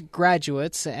famous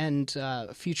graduates and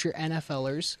future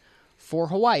NFLers for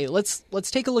Hawaii.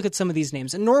 Let's take a look at some of these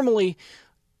names. And normally,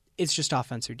 it's just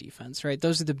offense or defense, right?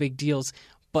 Those are the big deals.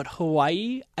 But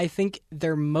Hawaii, I think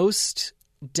their most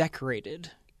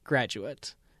decorated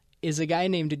graduate is a guy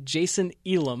named Jason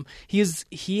Elam.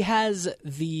 He had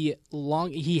the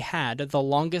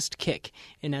longest kick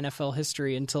in NFL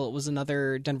history until it was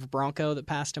another Denver Bronco that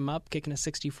passed him up, kicking a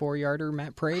 64-yarder,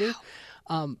 Matt Prater.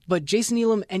 But Jason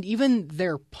Elam and even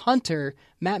their punter,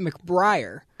 Matt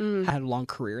McBriar, had a long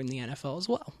career in the NFL as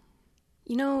well.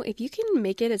 if you can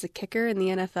make it as a kicker in the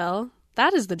NFL,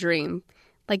 that is the dream.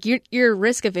 Like your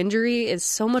risk of injury is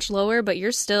so much lower, but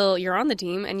you're on the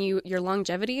team, and your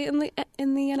longevity in the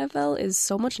NFL is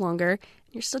so much longer.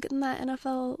 You're still getting that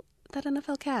NFL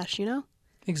cash,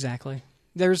 Exactly.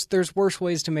 There's worse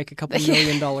ways to make a couple $1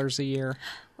 million a year.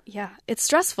 Yeah, it's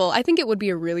stressful. I think it would be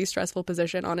a really stressful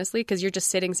position, honestly, because you're just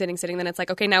sitting. Then it's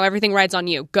like, okay, now everything rides on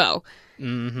you. Go.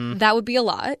 Mm-hmm. That would be a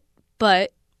lot.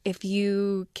 But if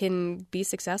you can be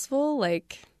successful,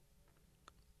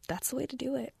 that's the way to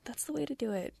do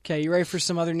it. Okay, you ready for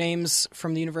some other names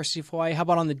from the University of Hawaii? How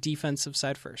about on the defensive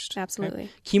side first? Absolutely.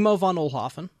 Okay. Kimo von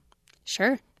Oelhoffen.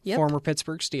 Sure. Yep. Former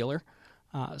Pittsburgh Steeler.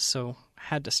 So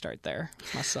had to start there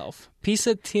myself.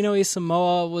 Pisa Tinoi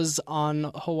Samoa was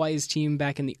on Hawaii's team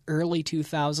back in the early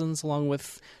 2000s, along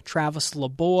with Travis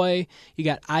LeBoy. You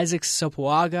got Isaac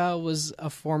Sopoaga, was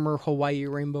a former Hawaii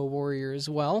Rainbow Warrior as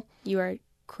well. You are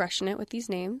crushing it with these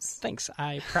names. Thanks,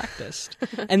 I practiced.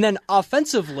 And then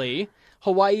offensively,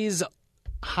 Hawaii's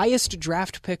highest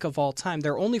draft pick of all time,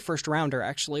 their only first rounder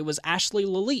actually, was Ashley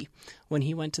Lilly when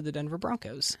he went to the Denver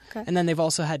Broncos. Okay. And then they've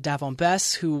also had Davon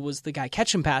Bess, who was the guy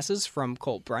catching passes from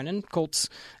Colt Brennan. Colt's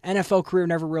NFL career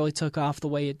never really took off the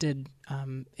way it did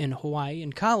in Hawaii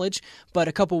in college, but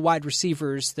a couple wide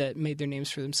receivers that made their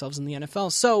names for themselves in the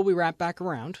NFL. So we wrap back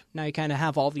around. Now you kind of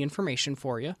have all the information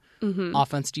for you. Mm-hmm.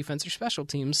 Offense, defense, or special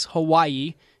teams.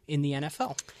 Hawaii in the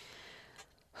NFL.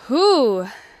 Whew.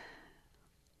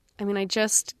 I mean, I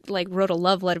just wrote a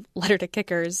love letter to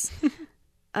kickers.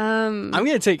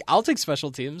 I'll take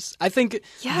special teams. I think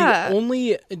the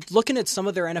only, looking at some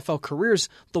of their NFL careers,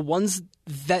 the ones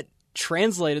that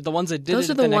translated, the ones that did it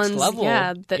at the next level,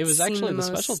 it was actually the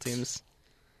special teams.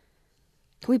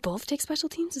 Can we both take special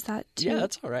teams? Is that too? Yeah,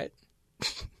 that's all right.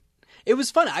 It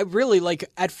was fun. I really,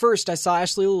 at first I saw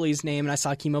Ashley Lilly's name and I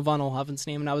saw Kimo von Oelhoffen's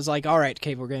name and I was like, all right,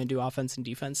 okay, we're going to do offense and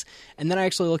defense. And then I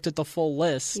actually looked at the full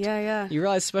list. Yeah. You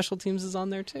realize special teams is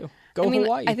on there too.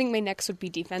 Hawaii. I think my next would be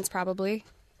defense probably.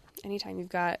 Anytime you've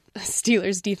got a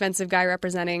Steelers defensive guy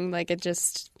representing,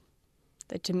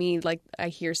 to me, I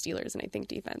hear Steelers and I think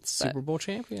defense. Super Bowl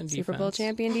champion defense. Super Bowl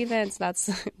champion defense. That's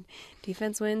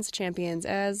defense wins champions,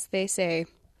 as they say.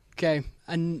 Okay,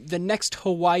 and the next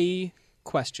Hawaii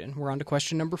question. We're on to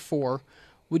question number 4.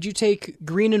 Would you take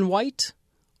green and white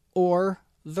or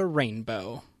the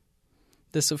rainbow?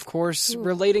 This, of course,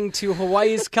 relating to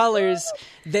Hawaii's colors.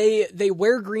 They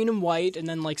wear green and white and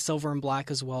then silver and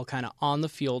black as well, kind of on the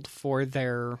field for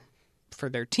their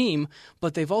team.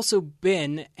 But they've also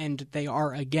been, and they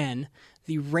are again,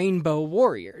 the Rainbow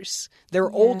Warriors. Their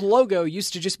old logo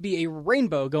used to just be a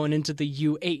rainbow going into the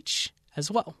UH as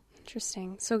well.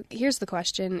 Interesting. So here's the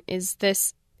question: is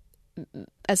this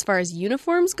as far as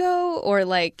uniforms go, or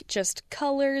just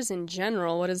colors in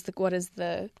general? What is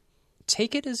the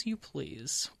Take it as you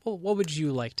please. Well, what would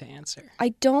you like to answer? I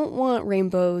don't want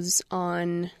rainbows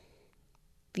on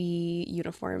the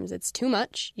uniforms. It's too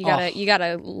much. You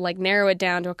gotta narrow it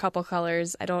down to a couple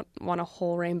colors. I don't want a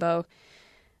whole rainbow.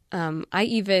 I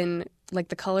even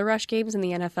the Color Rush games in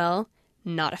the NFL.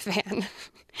 Not a fan.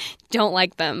 Don't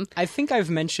like them. I think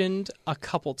I've mentioned a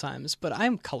couple times, but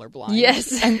I'm colorblind.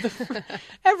 Yes. And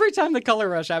every time the Color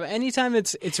Rush happens, anytime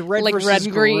it's red versus red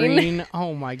and green.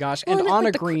 Oh my gosh. Well, and on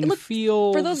a green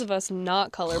field. For those of us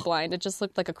not colorblind, it just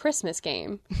looked like a Christmas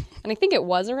game. And I think it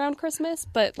was around Christmas,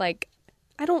 but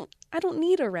I don't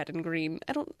need a red and green.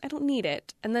 I don't need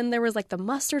it. And then there was the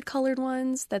mustard colored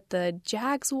ones that the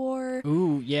Jags wore.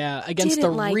 Ooh, yeah, against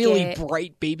Didn't the really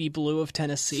bright baby blue of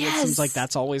Tennessee. Yes. It seems like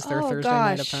that's always their Thursday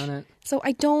night opponent. So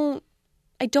I don't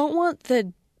want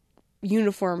the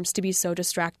uniforms to be so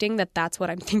distracting that that's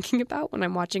what I'm thinking about when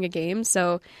I'm watching a game.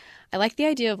 So I like the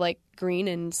idea of green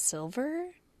and silver.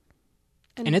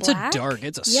 And it's black.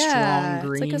 it's a strong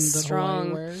green it's that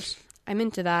Hawaii wears. I'm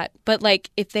into that. But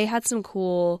if they had some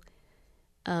cool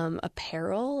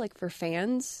apparel for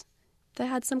fans that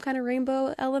had some kind of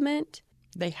rainbow element.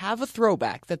 They have a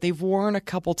throwback that they've worn a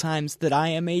couple times that I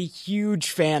am a huge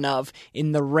fan of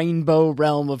in the rainbow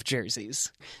realm of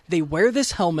jerseys. They wear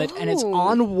this helmet and it's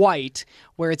on white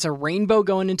where it's a rainbow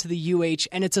going into the UH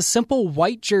and it's a simple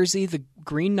white jersey, the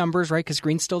green numbers, right? Because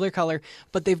green's still their color,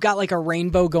 but they've got a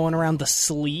rainbow going around the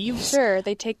sleeves. Sure,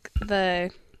 they take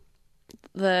the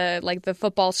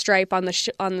football stripe on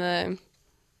the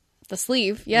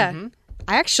sleeve. Yeah. Mm-hmm.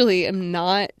 I actually am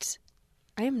not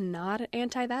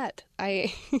anti that.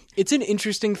 It's an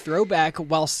interesting throwback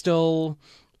while still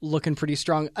looking pretty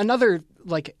strong. Another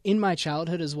in my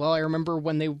childhood as well, I remember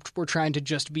when they were trying to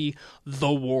just be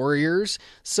the Warriors.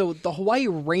 So the Hawaii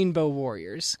Rainbow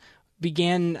Warriors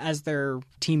began as their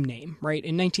team name, right,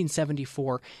 in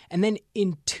 1974. And then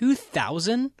in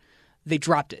 2000, they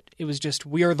dropped it. It was just,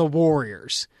 we are the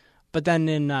Warriors. But then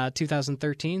in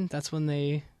 2013, that's when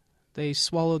they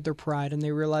swallowed their pride and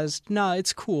they realized, no,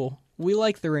 it's cool. We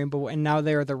like the rainbow, and now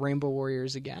they're the Rainbow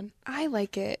Warriors again. I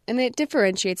like it, and it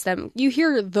differentiates them. You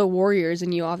hear the Warriors,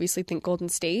 and you obviously think Golden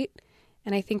State,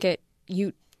 and I think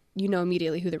you know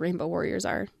immediately who the Rainbow Warriors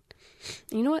are.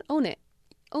 And you know what? Own it.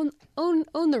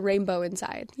 Own the rainbow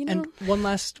inside. You know. And one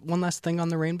last thing on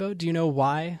the rainbow. Do you know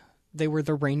why they were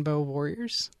the Rainbow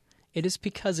Warriors? It is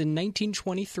because in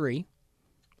 1923.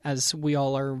 As we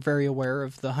all are very aware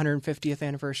of the 150th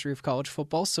anniversary of college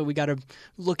football, so we got to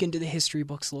look into the history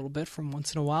books a little bit from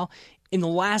once in a while. In the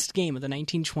last game of the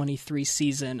 1923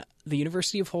 season, the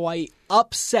University of Hawaii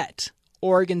upset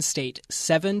Oregon State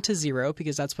 7-0,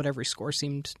 because that's what every score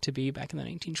seemed to be back in the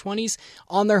 1920s,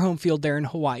 on their home field there in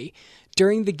Hawaii.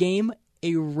 During the game,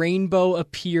 a rainbow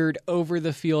appeared over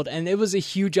the field, and it was a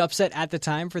huge upset at the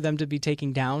time for them to be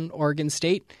taking down Oregon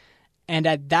State. And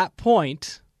at that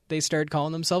point, they started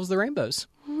calling themselves the Rainbows.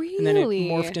 Really? And then it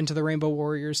morphed into the Rainbow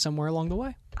Warriors somewhere along the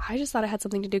way. I just thought it had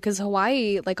something to do because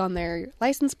Hawaii, like on their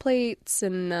license plates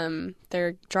and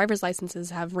their driver's licenses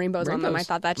have rainbows on them. I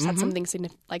thought that just had something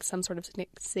like some sort of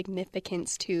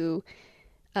significance to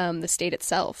the state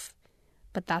itself.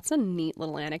 But that's a neat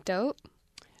little anecdote.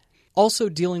 Also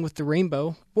dealing with the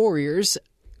Rainbow Warriors,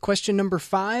 question number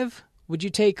 5, would you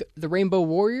take the Rainbow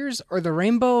Warriors or the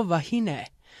Rainbow Wahine?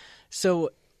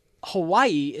 So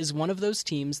Hawaii is one of those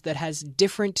teams that has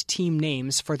different team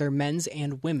names for their men's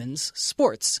and women's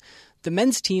sports. The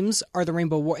men's teams are the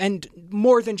Rainbow War, and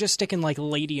more than just sticking like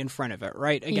lady in front of it,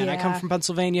 right? Again, I come from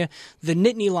Pennsylvania. The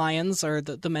Nittany Lions are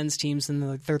the men's teams,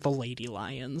 and they're the Lady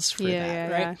Lions for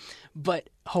that, right? Yeah.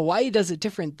 But Hawaii does it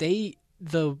different. The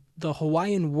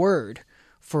Hawaiian word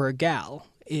for a gal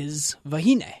is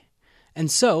wahine, and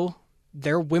so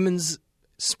their women's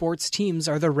sports teams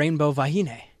are the Rainbow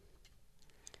Wahine.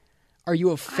 Are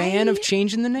you a fan of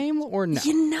changing the name or no?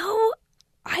 You know,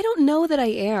 I don't know that I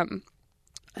am.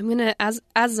 I'm gonna, as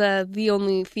the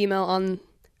only female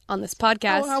on this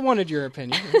podcast. I wanted your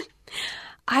opinion.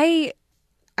 I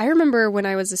remember when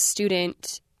I was a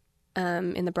student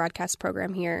in the broadcast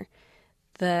program here,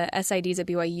 the SIDs at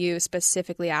BYU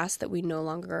specifically asked that we no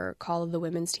longer call the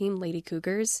women's team Lady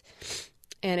Cougars.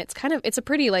 And it's a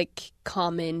pretty like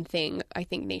common thing, I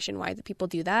think, nationwide that people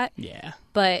do that. Yeah.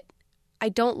 But I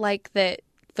don't like that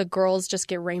the girls just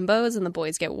get rainbows and the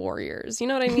boys get warriors. You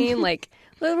know what I mean? Like,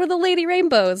 we're the Lady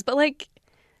Rainbows. But, like,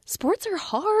 sports are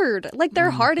hard. Like,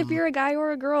 they're hard if you're a guy or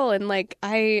a girl. And, like,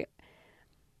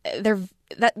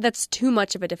 that's too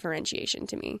much of a differentiation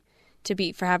to me.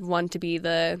 For have one to be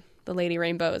the Lady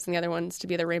Rainbows and the other ones to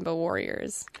be the Rainbow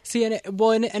Warriors. See, and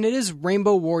it is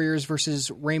Rainbow Warriors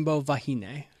versus Rainbow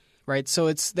Wahine. Right,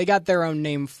 so they got their own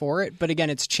name for it, but again,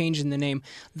 it's changing the name.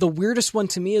 The weirdest one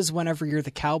to me is whenever you're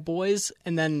the Cowboys,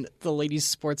 and then the ladies'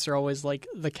 sports are always like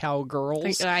the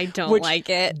Cowgirls. I don't like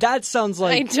it. That sounds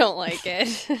like I don't like it.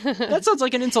 That sounds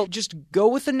like an insult. Just go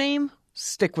with the name,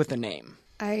 stick with the name.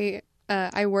 I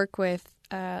work with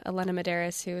Elena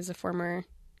Medeiros, who is a former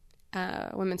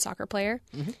women's soccer player,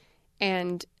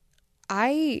 and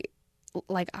I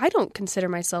don't consider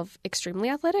myself extremely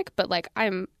athletic, but like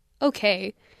I'm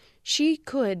okay. She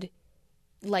could,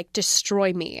 like,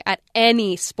 destroy me at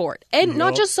any sport. And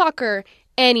not just soccer,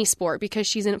 any sport, because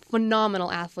she's a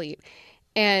phenomenal athlete.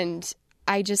 And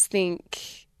I just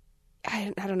think,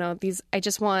 I don't know,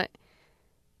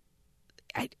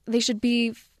 they should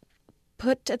be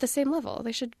put at the same level.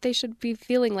 They should be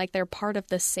feeling like they're part of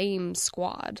the same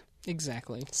squad.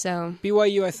 Exactly. So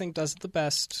BYU, I think, does it the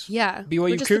best. Yeah. BYU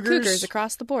we're just Cougars, the Cougars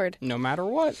across the board. No matter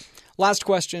what. Last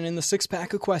question in the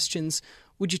 6-pack of questions.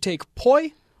 Would you take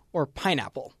poi or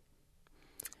pineapple?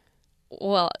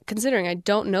 Well, considering I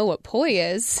don't know what poi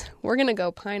is, we're going to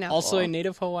go pineapple. Also a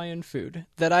native Hawaiian food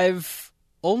that I've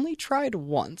only tried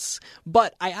once.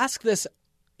 But I ask this,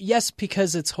 yes,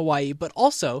 because it's Hawaii, but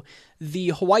also the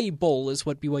Hawaii Bowl is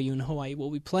what BYU and Hawaii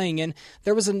will be playing in.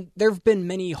 There have been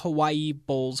many Hawaii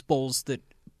bowls that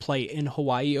play in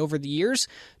Hawaii over the years.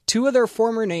 2 of their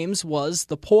former names was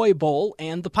the Poi Bowl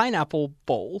and the Pineapple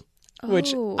Bowl.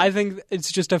 Which I think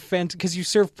it's just because you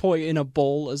serve poi in a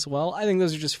bowl as well. I think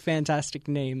those are just fantastic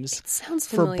names. It sounds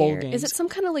for familiar. bowl games. Is it some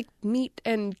kind of like meat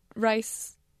and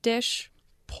rice dish?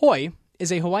 Poi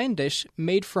is a Hawaiian dish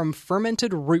made from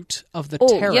fermented root of the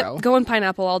taro. Yep, going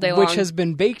pineapple all day long. Which has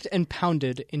been baked and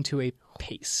pounded into a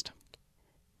paste.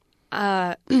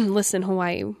 Listen,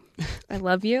 Hawaii, I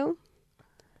love you.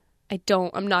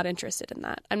 I'm not interested in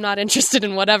that. I'm not interested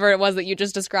in whatever it was that you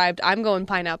just described. I'm going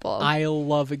pineapple. I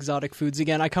love exotic foods.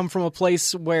 Again, I come from a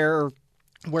place where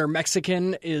where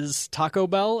Mexican is Taco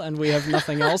Bell and we have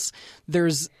nothing else.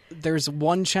 There's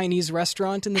one Chinese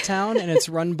restaurant in the town, and it's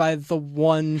run by the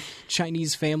one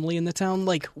Chinese family in the town.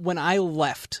 Like, when I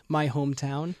left my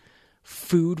hometown,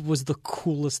 food was the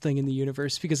coolest thing in the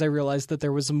universe because I realized that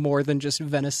there was more than just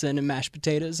venison and mashed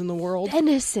potatoes in the world.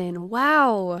 Venison,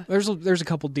 wow. There's a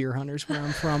couple deer hunters where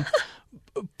I'm from.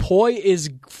 Poi is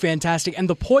fantastic, and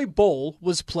the Poi Bowl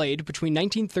was played between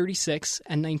 1936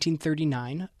 and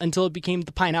 1939 until it became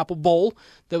the Pineapple Bowl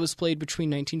that was played between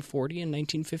 1940 and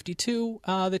 1952.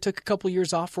 They took a couple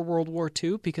years off for World War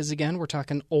II because, again, we're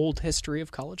talking old history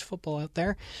of college football out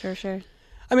there. Sure.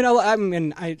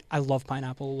 I love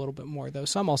pineapple a little bit more, though,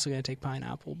 so I'm also going to take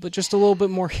pineapple. But just a little bit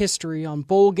more history on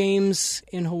bowl games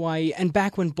in Hawaii, and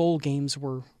back when bowl games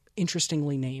were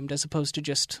interestingly named as opposed to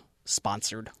just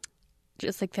sponsored.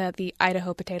 Just like the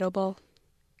Idaho Potato Bowl.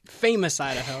 Famous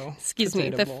Idaho. Excuse me,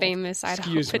 the Bowl. famous Idaho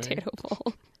Excuse me. Potato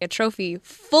Bowl. A trophy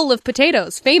full of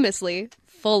potatoes, famously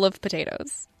full of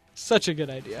potatoes. Such a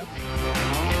good idea.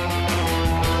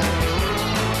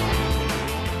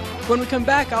 When we come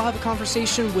back, I'll have a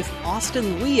conversation with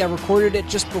Austin Lee. I recorded it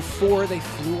just before they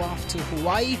flew off to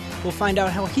Hawaii. We'll find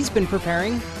out how he's been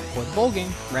preparing for the bowl game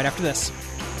right after this.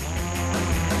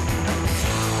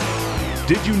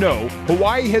 Did you know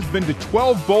Hawaii has been to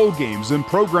 12 bowl games in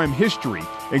program history,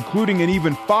 including an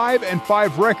even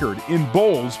 5-5 record in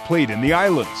bowls played in the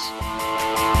islands?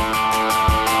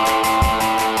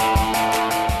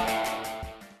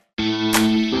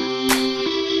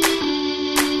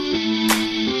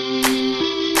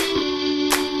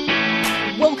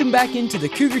 Welcome back into the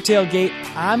Cougar Tailgate.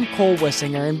 I'm Cole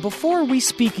Wissinger, and before we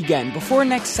speak again, before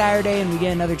next Saturday and we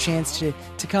get another chance to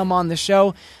come on the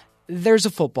show, there's a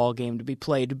football game to be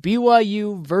played.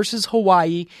 BYU versus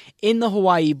Hawaii in the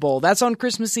Hawaii Bowl. That's on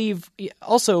Christmas Eve.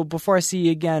 Also, before I see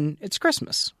you again, it's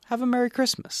Christmas. Have a Merry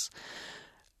Christmas.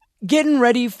 Getting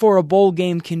ready for a bowl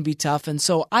game can be tough, and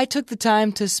so I took the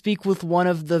time to speak with one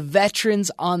of the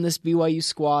veterans on this BYU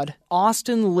squad,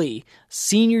 Austin Lee,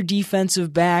 senior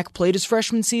defensive back, played his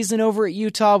freshman season over at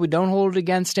Utah. We don't hold it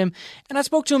against him. And I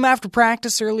spoke to him after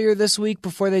practice earlier this week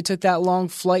before they took that long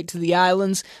flight to the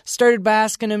islands. Started by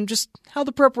asking him just how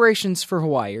the preparations for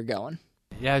Hawaii are going.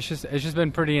 Yeah, it's just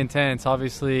been pretty intense.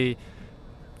 Obviously,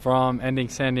 from ending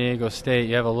San Diego State,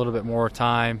 you have a little bit more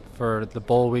time for the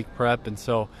bowl week prep, and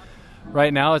so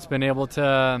right now it's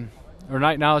getting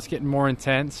more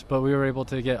intense, but we were able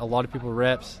to get a lot of people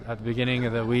reps at the beginning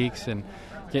of the weeks and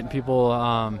getting people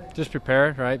just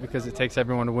prepared, right, because it takes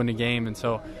everyone to win a game. And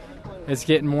so it's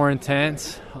getting more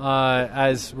intense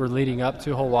as we're leading up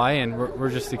to Hawaii, and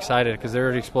we're just excited because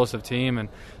they're an explosive team, and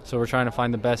so we're trying to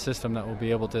find the best system that will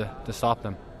be able to stop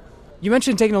them. You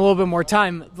mentioned taking a little bit more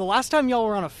time. The last time y'all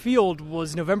were on a field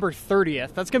was November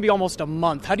 30th. That's going to be almost a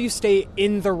month. How do you stay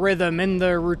in the rhythm, in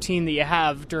the routine that you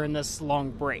have during this long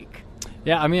break?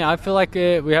 Yeah, I mean, I feel like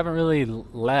we haven't really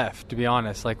left, to be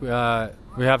honest. Like, we have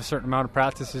a certain amount of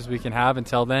practices we can have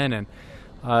until then, and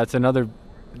it's another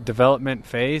development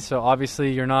phase. So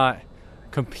obviously you're not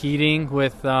competing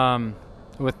with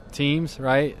teams,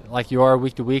 right, like you are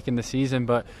week to week in the season,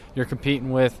 but you're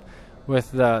competing with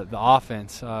the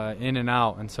offense in and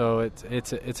out, and so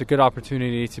it's a good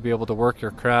opportunity to be able to work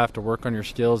your craft or work on your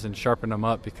skills and sharpen them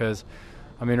up, because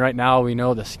I mean right now we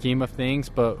know the scheme of things,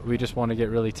 but we just want to get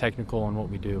really technical in what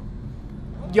we do.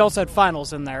 You also had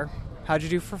finals in there. How'd you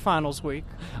do for finals week?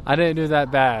 I didn't do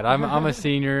that bad. I'm a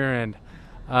senior, and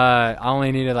I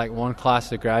only needed like one class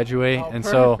to graduate, and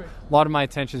so a lot of my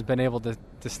attention's been able to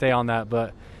stay on that.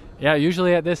 But yeah,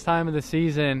 usually at this time of the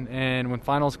season and when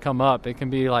finals come up, it can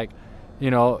be like, you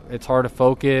know, it's hard to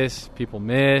focus, people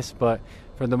miss, but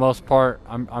for the most part,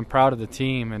 I'm proud of the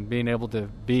team and being able to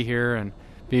be here and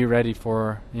be ready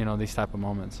for, you know, these type of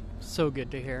moments. So good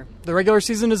to hear. The regular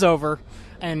season is over,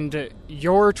 and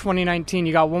your 2019,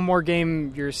 you got one more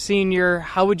game, you're a senior.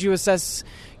 How would you assess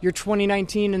your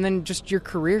 2019 and then just your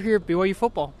career here at BYU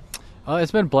football?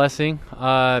 It's been a blessing.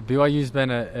 BYU's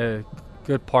been a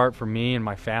good part for me and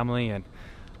my family, and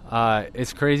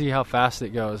it's crazy how fast it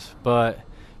goes, but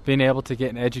being able to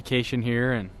get an education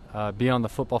here and be on the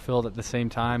football field at the same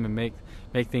time and make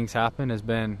things happen has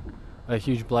been a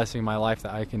huge blessing in my life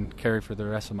that I can carry for the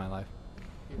rest of my life.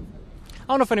 I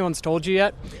don't know if anyone's told you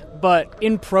yet, but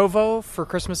in Provo for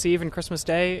Christmas Eve and Christmas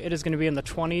Day, it is going to be in the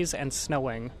 20s and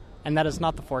snowing, and that is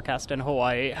not the forecast in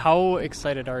Hawaii. How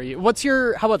excited are you? What's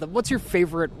your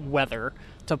favorite weather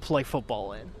to play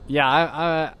football in?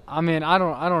 Yeah, I mean, I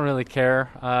don't really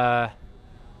care.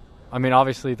 I mean,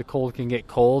 obviously the cold can get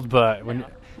cold, but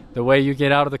the way you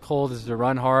get out of the cold is to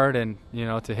run hard and, you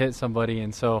know, to hit somebody,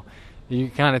 and so you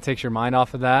kind of takes your mind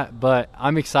off of that. But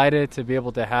I'm excited to be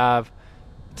able to have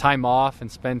time off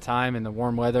and spend time in the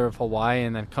warm weather of Hawaii,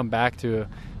 and then come back to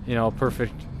a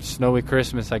perfect snowy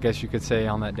Christmas, I guess you could say,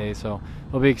 on that day. So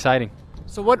it'll be exciting.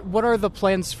 So what are the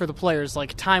plans for the players,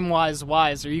 like time-wise?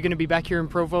 Are you going to be back here in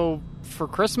Provo for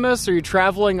Christmas? Are you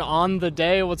traveling on the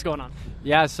day? What's going on?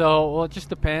 Yeah, so it just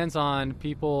depends on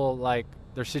people, like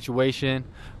their situation,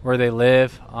 where they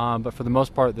live. But for the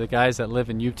most part, the guys that live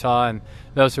in Utah and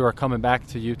those who are coming back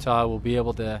to Utah will be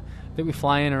able to. I think we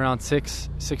fly in around 6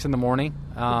 in the morning.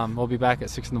 We'll be back at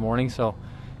 6 in the morning, so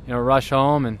rush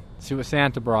home and see what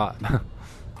Santa brought.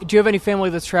 Do you have any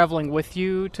family that's traveling with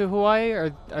you to Hawaii?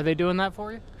 Are they doing that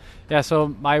for you? Yeah, so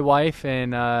my wife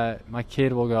and my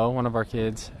kid will go, one of our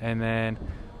kids, and then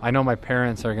I know my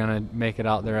parents are going to make it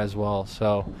out there as well.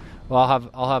 So I'll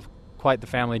have quite the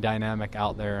family dynamic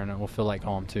out there, and it will feel like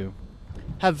home too.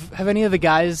 Have any of the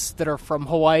guys that are from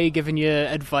Hawaii given you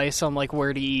advice on like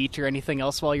where to eat or anything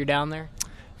else while you're down there?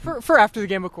 For after the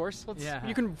game, of course.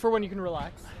 You can for when you can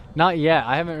relax. Not yet.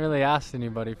 I haven't really asked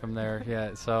anybody from there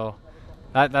yet, so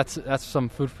that's some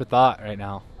food for thought right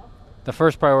now. The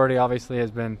first priority obviously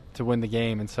has been to win the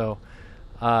game, and so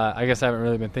I guess I haven't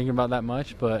really been thinking about that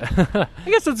much, but I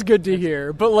guess that's good to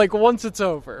hear. But like once it's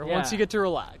over, once you get to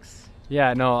relax.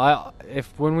 Yeah, no.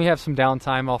 When we have some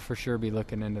downtime, I'll for sure be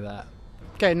looking into that.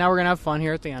 Okay, now we're gonna have fun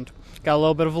here at the end. Got a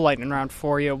little bit of a lightning round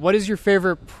for you. What is your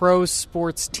favorite pro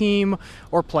sports team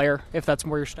or player, if that's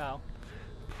more your style?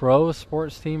 Pro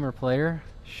sports team or player?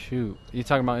 Shoot, you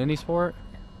talking about any sport?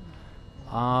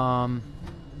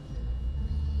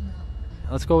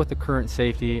 Let's go with the current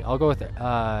safety. I'll go with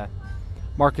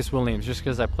Marcus Williams, just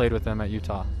because I played with him at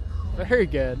Utah. Very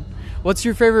good. What's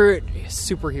your favorite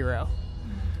superhero?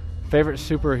 Favorite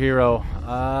superhero?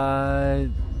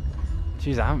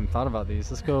 Geez, I haven't thought about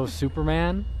these. Let's go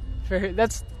Superman.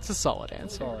 That's a solid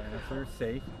answer. Solid answer.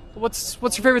 Safe. What's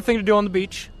your favorite thing to do on the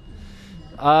beach?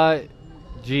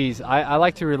 Geez, I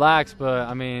like to relax, but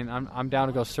I mean, I'm down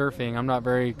to go surfing. I'm not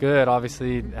very good,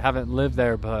 obviously. Haven't lived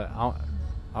there, but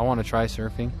I want to try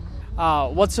surfing.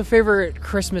 What's a favorite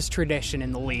Christmas tradition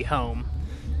in the Lee home?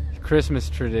 Christmas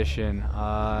tradition.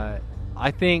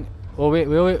 I think. Well,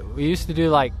 we used to do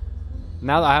like.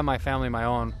 Now that I have my family of my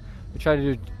own, we try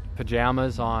to do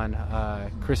pajamas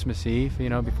on Christmas Eve.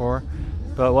 Before.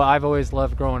 But what I've always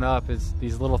loved growing up is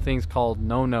these little things called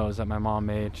no-nos that my mom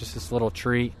made. Just this little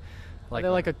treat. Are they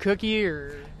like a cookie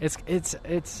or? It's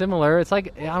similar. It's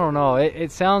like, I don't know.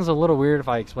 It sounds a little weird if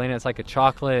I explain it. It's like a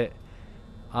chocolate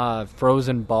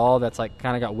frozen ball that's like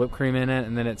kind of got whipped cream in it,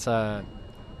 and then it's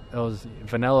those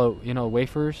vanilla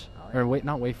wafers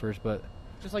not wafers, but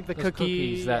just like the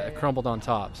cookies that crumbled on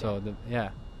top. So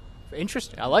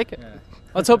interesting. I like it. Yeah.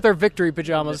 Let's hope they're victory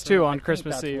pajamas too on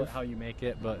Christmas Eve. How you make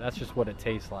it, but that's just what it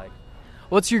tastes like.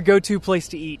 What's your go-to place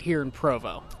to eat here in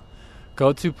Provo?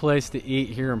 Go-to place to eat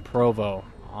here in Provo.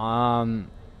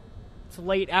 It's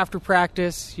late after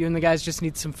practice. You and the guys just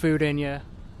need some food in you.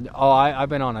 Oh, I've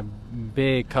been on a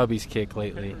big Cubby's kick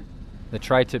lately. The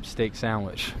tri-tip steak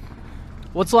sandwich.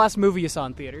 What's the last movie you saw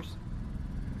in theaters?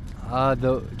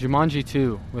 The Jumanji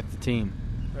 2 with the team.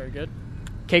 Very good.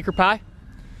 Cake or pie?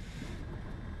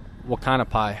 What kind of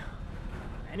pie?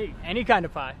 Any kind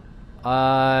of pie.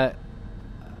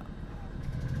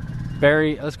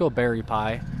 Berry. Let's go berry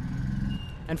pie.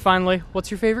 And finally,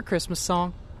 what's your favorite Christmas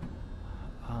song?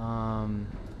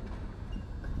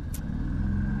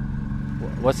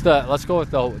 Let's go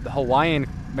with the Hawaiian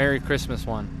Merry Christmas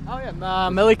one. Oh yeah,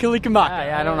 Mele Kalikimaka.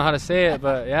 Yeah, I don't know how to say it,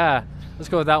 but yeah, let's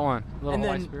go with that one. A little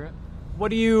Hawaii spirit. What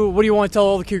do you want to tell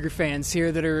all the Cougar fans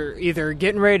here that are either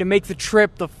getting ready to make the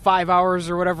trip, the 5 hours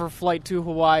or whatever flight to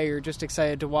Hawaii, or just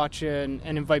excited to watch and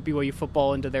invite BYU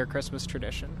football into their Christmas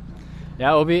tradition?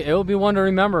 Yeah, it will be one to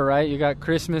remember, right? You got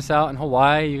Christmas out in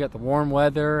Hawaii, you got the warm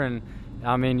weather, and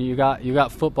I mean you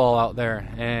got football out there,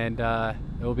 and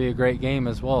it will be a great game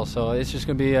as well. So it's just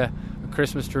going to be a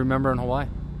Christmas to remember in Hawaii.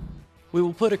 We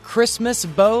will put a Christmas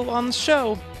bow on the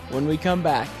show when we come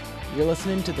back. You're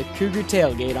listening to the Cougar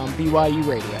Tailgate on BYU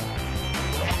Radio.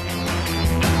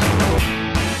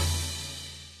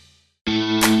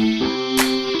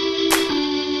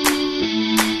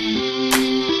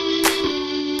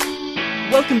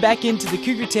 Welcome back into the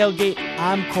Cougar Tailgate.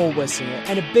 I'm Cole Wissinger,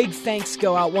 and a big thanks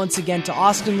go out once again to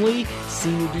Austin Lee,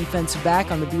 senior defensive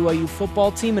back on the BYU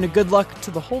football team, and a good luck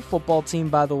to the whole football team,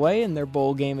 by the way, in their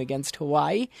bowl game against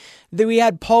Hawaii. Then we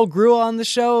had Paul Gruel on the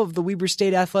show of the Weber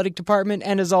State Athletic Department,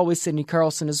 and as always, Sydney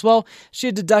Carlson as well. She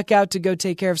had to duck out to go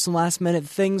take care of some last-minute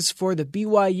things for the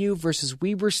BYU versus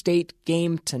Weber State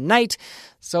game tonight.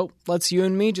 So let's you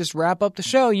and me just wrap up the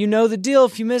show. You know the deal.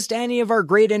 If you missed any of our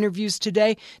great interviews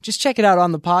today, just check it out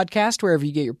on the podcast, wherever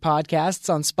you get your podcasts,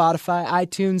 on Spotify,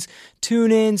 iTunes,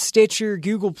 TuneIn, Stitcher,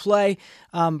 Google Play,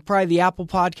 probably the Apple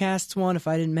Podcasts one, if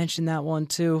I didn't mention that one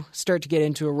too. Start to get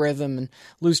into a rhythm and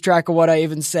lose track of what I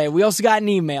even say. We also got an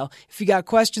email. If you got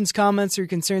questions, comments, or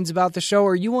concerns about the show,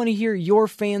 or you want to hear your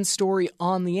fan story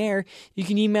on the air, you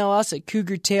can email us at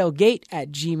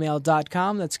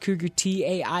cougartailgate@gmail.com. That's Cougar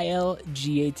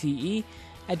TAILGATE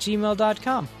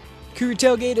 @gmail.com. Cougar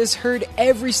Tailgate is heard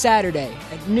every Saturday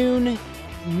at noon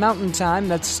Mountain Time,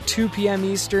 that's 2 p.m.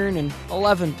 Eastern and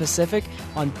 11 Pacific,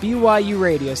 on BYU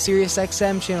Radio, Sirius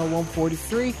XM Channel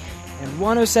 143 and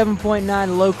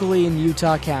 107.9 locally in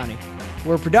Utah County.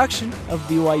 We're a production of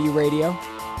BYU Radio.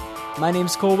 My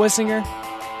name's Cole Wissinger.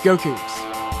 Go Cougs.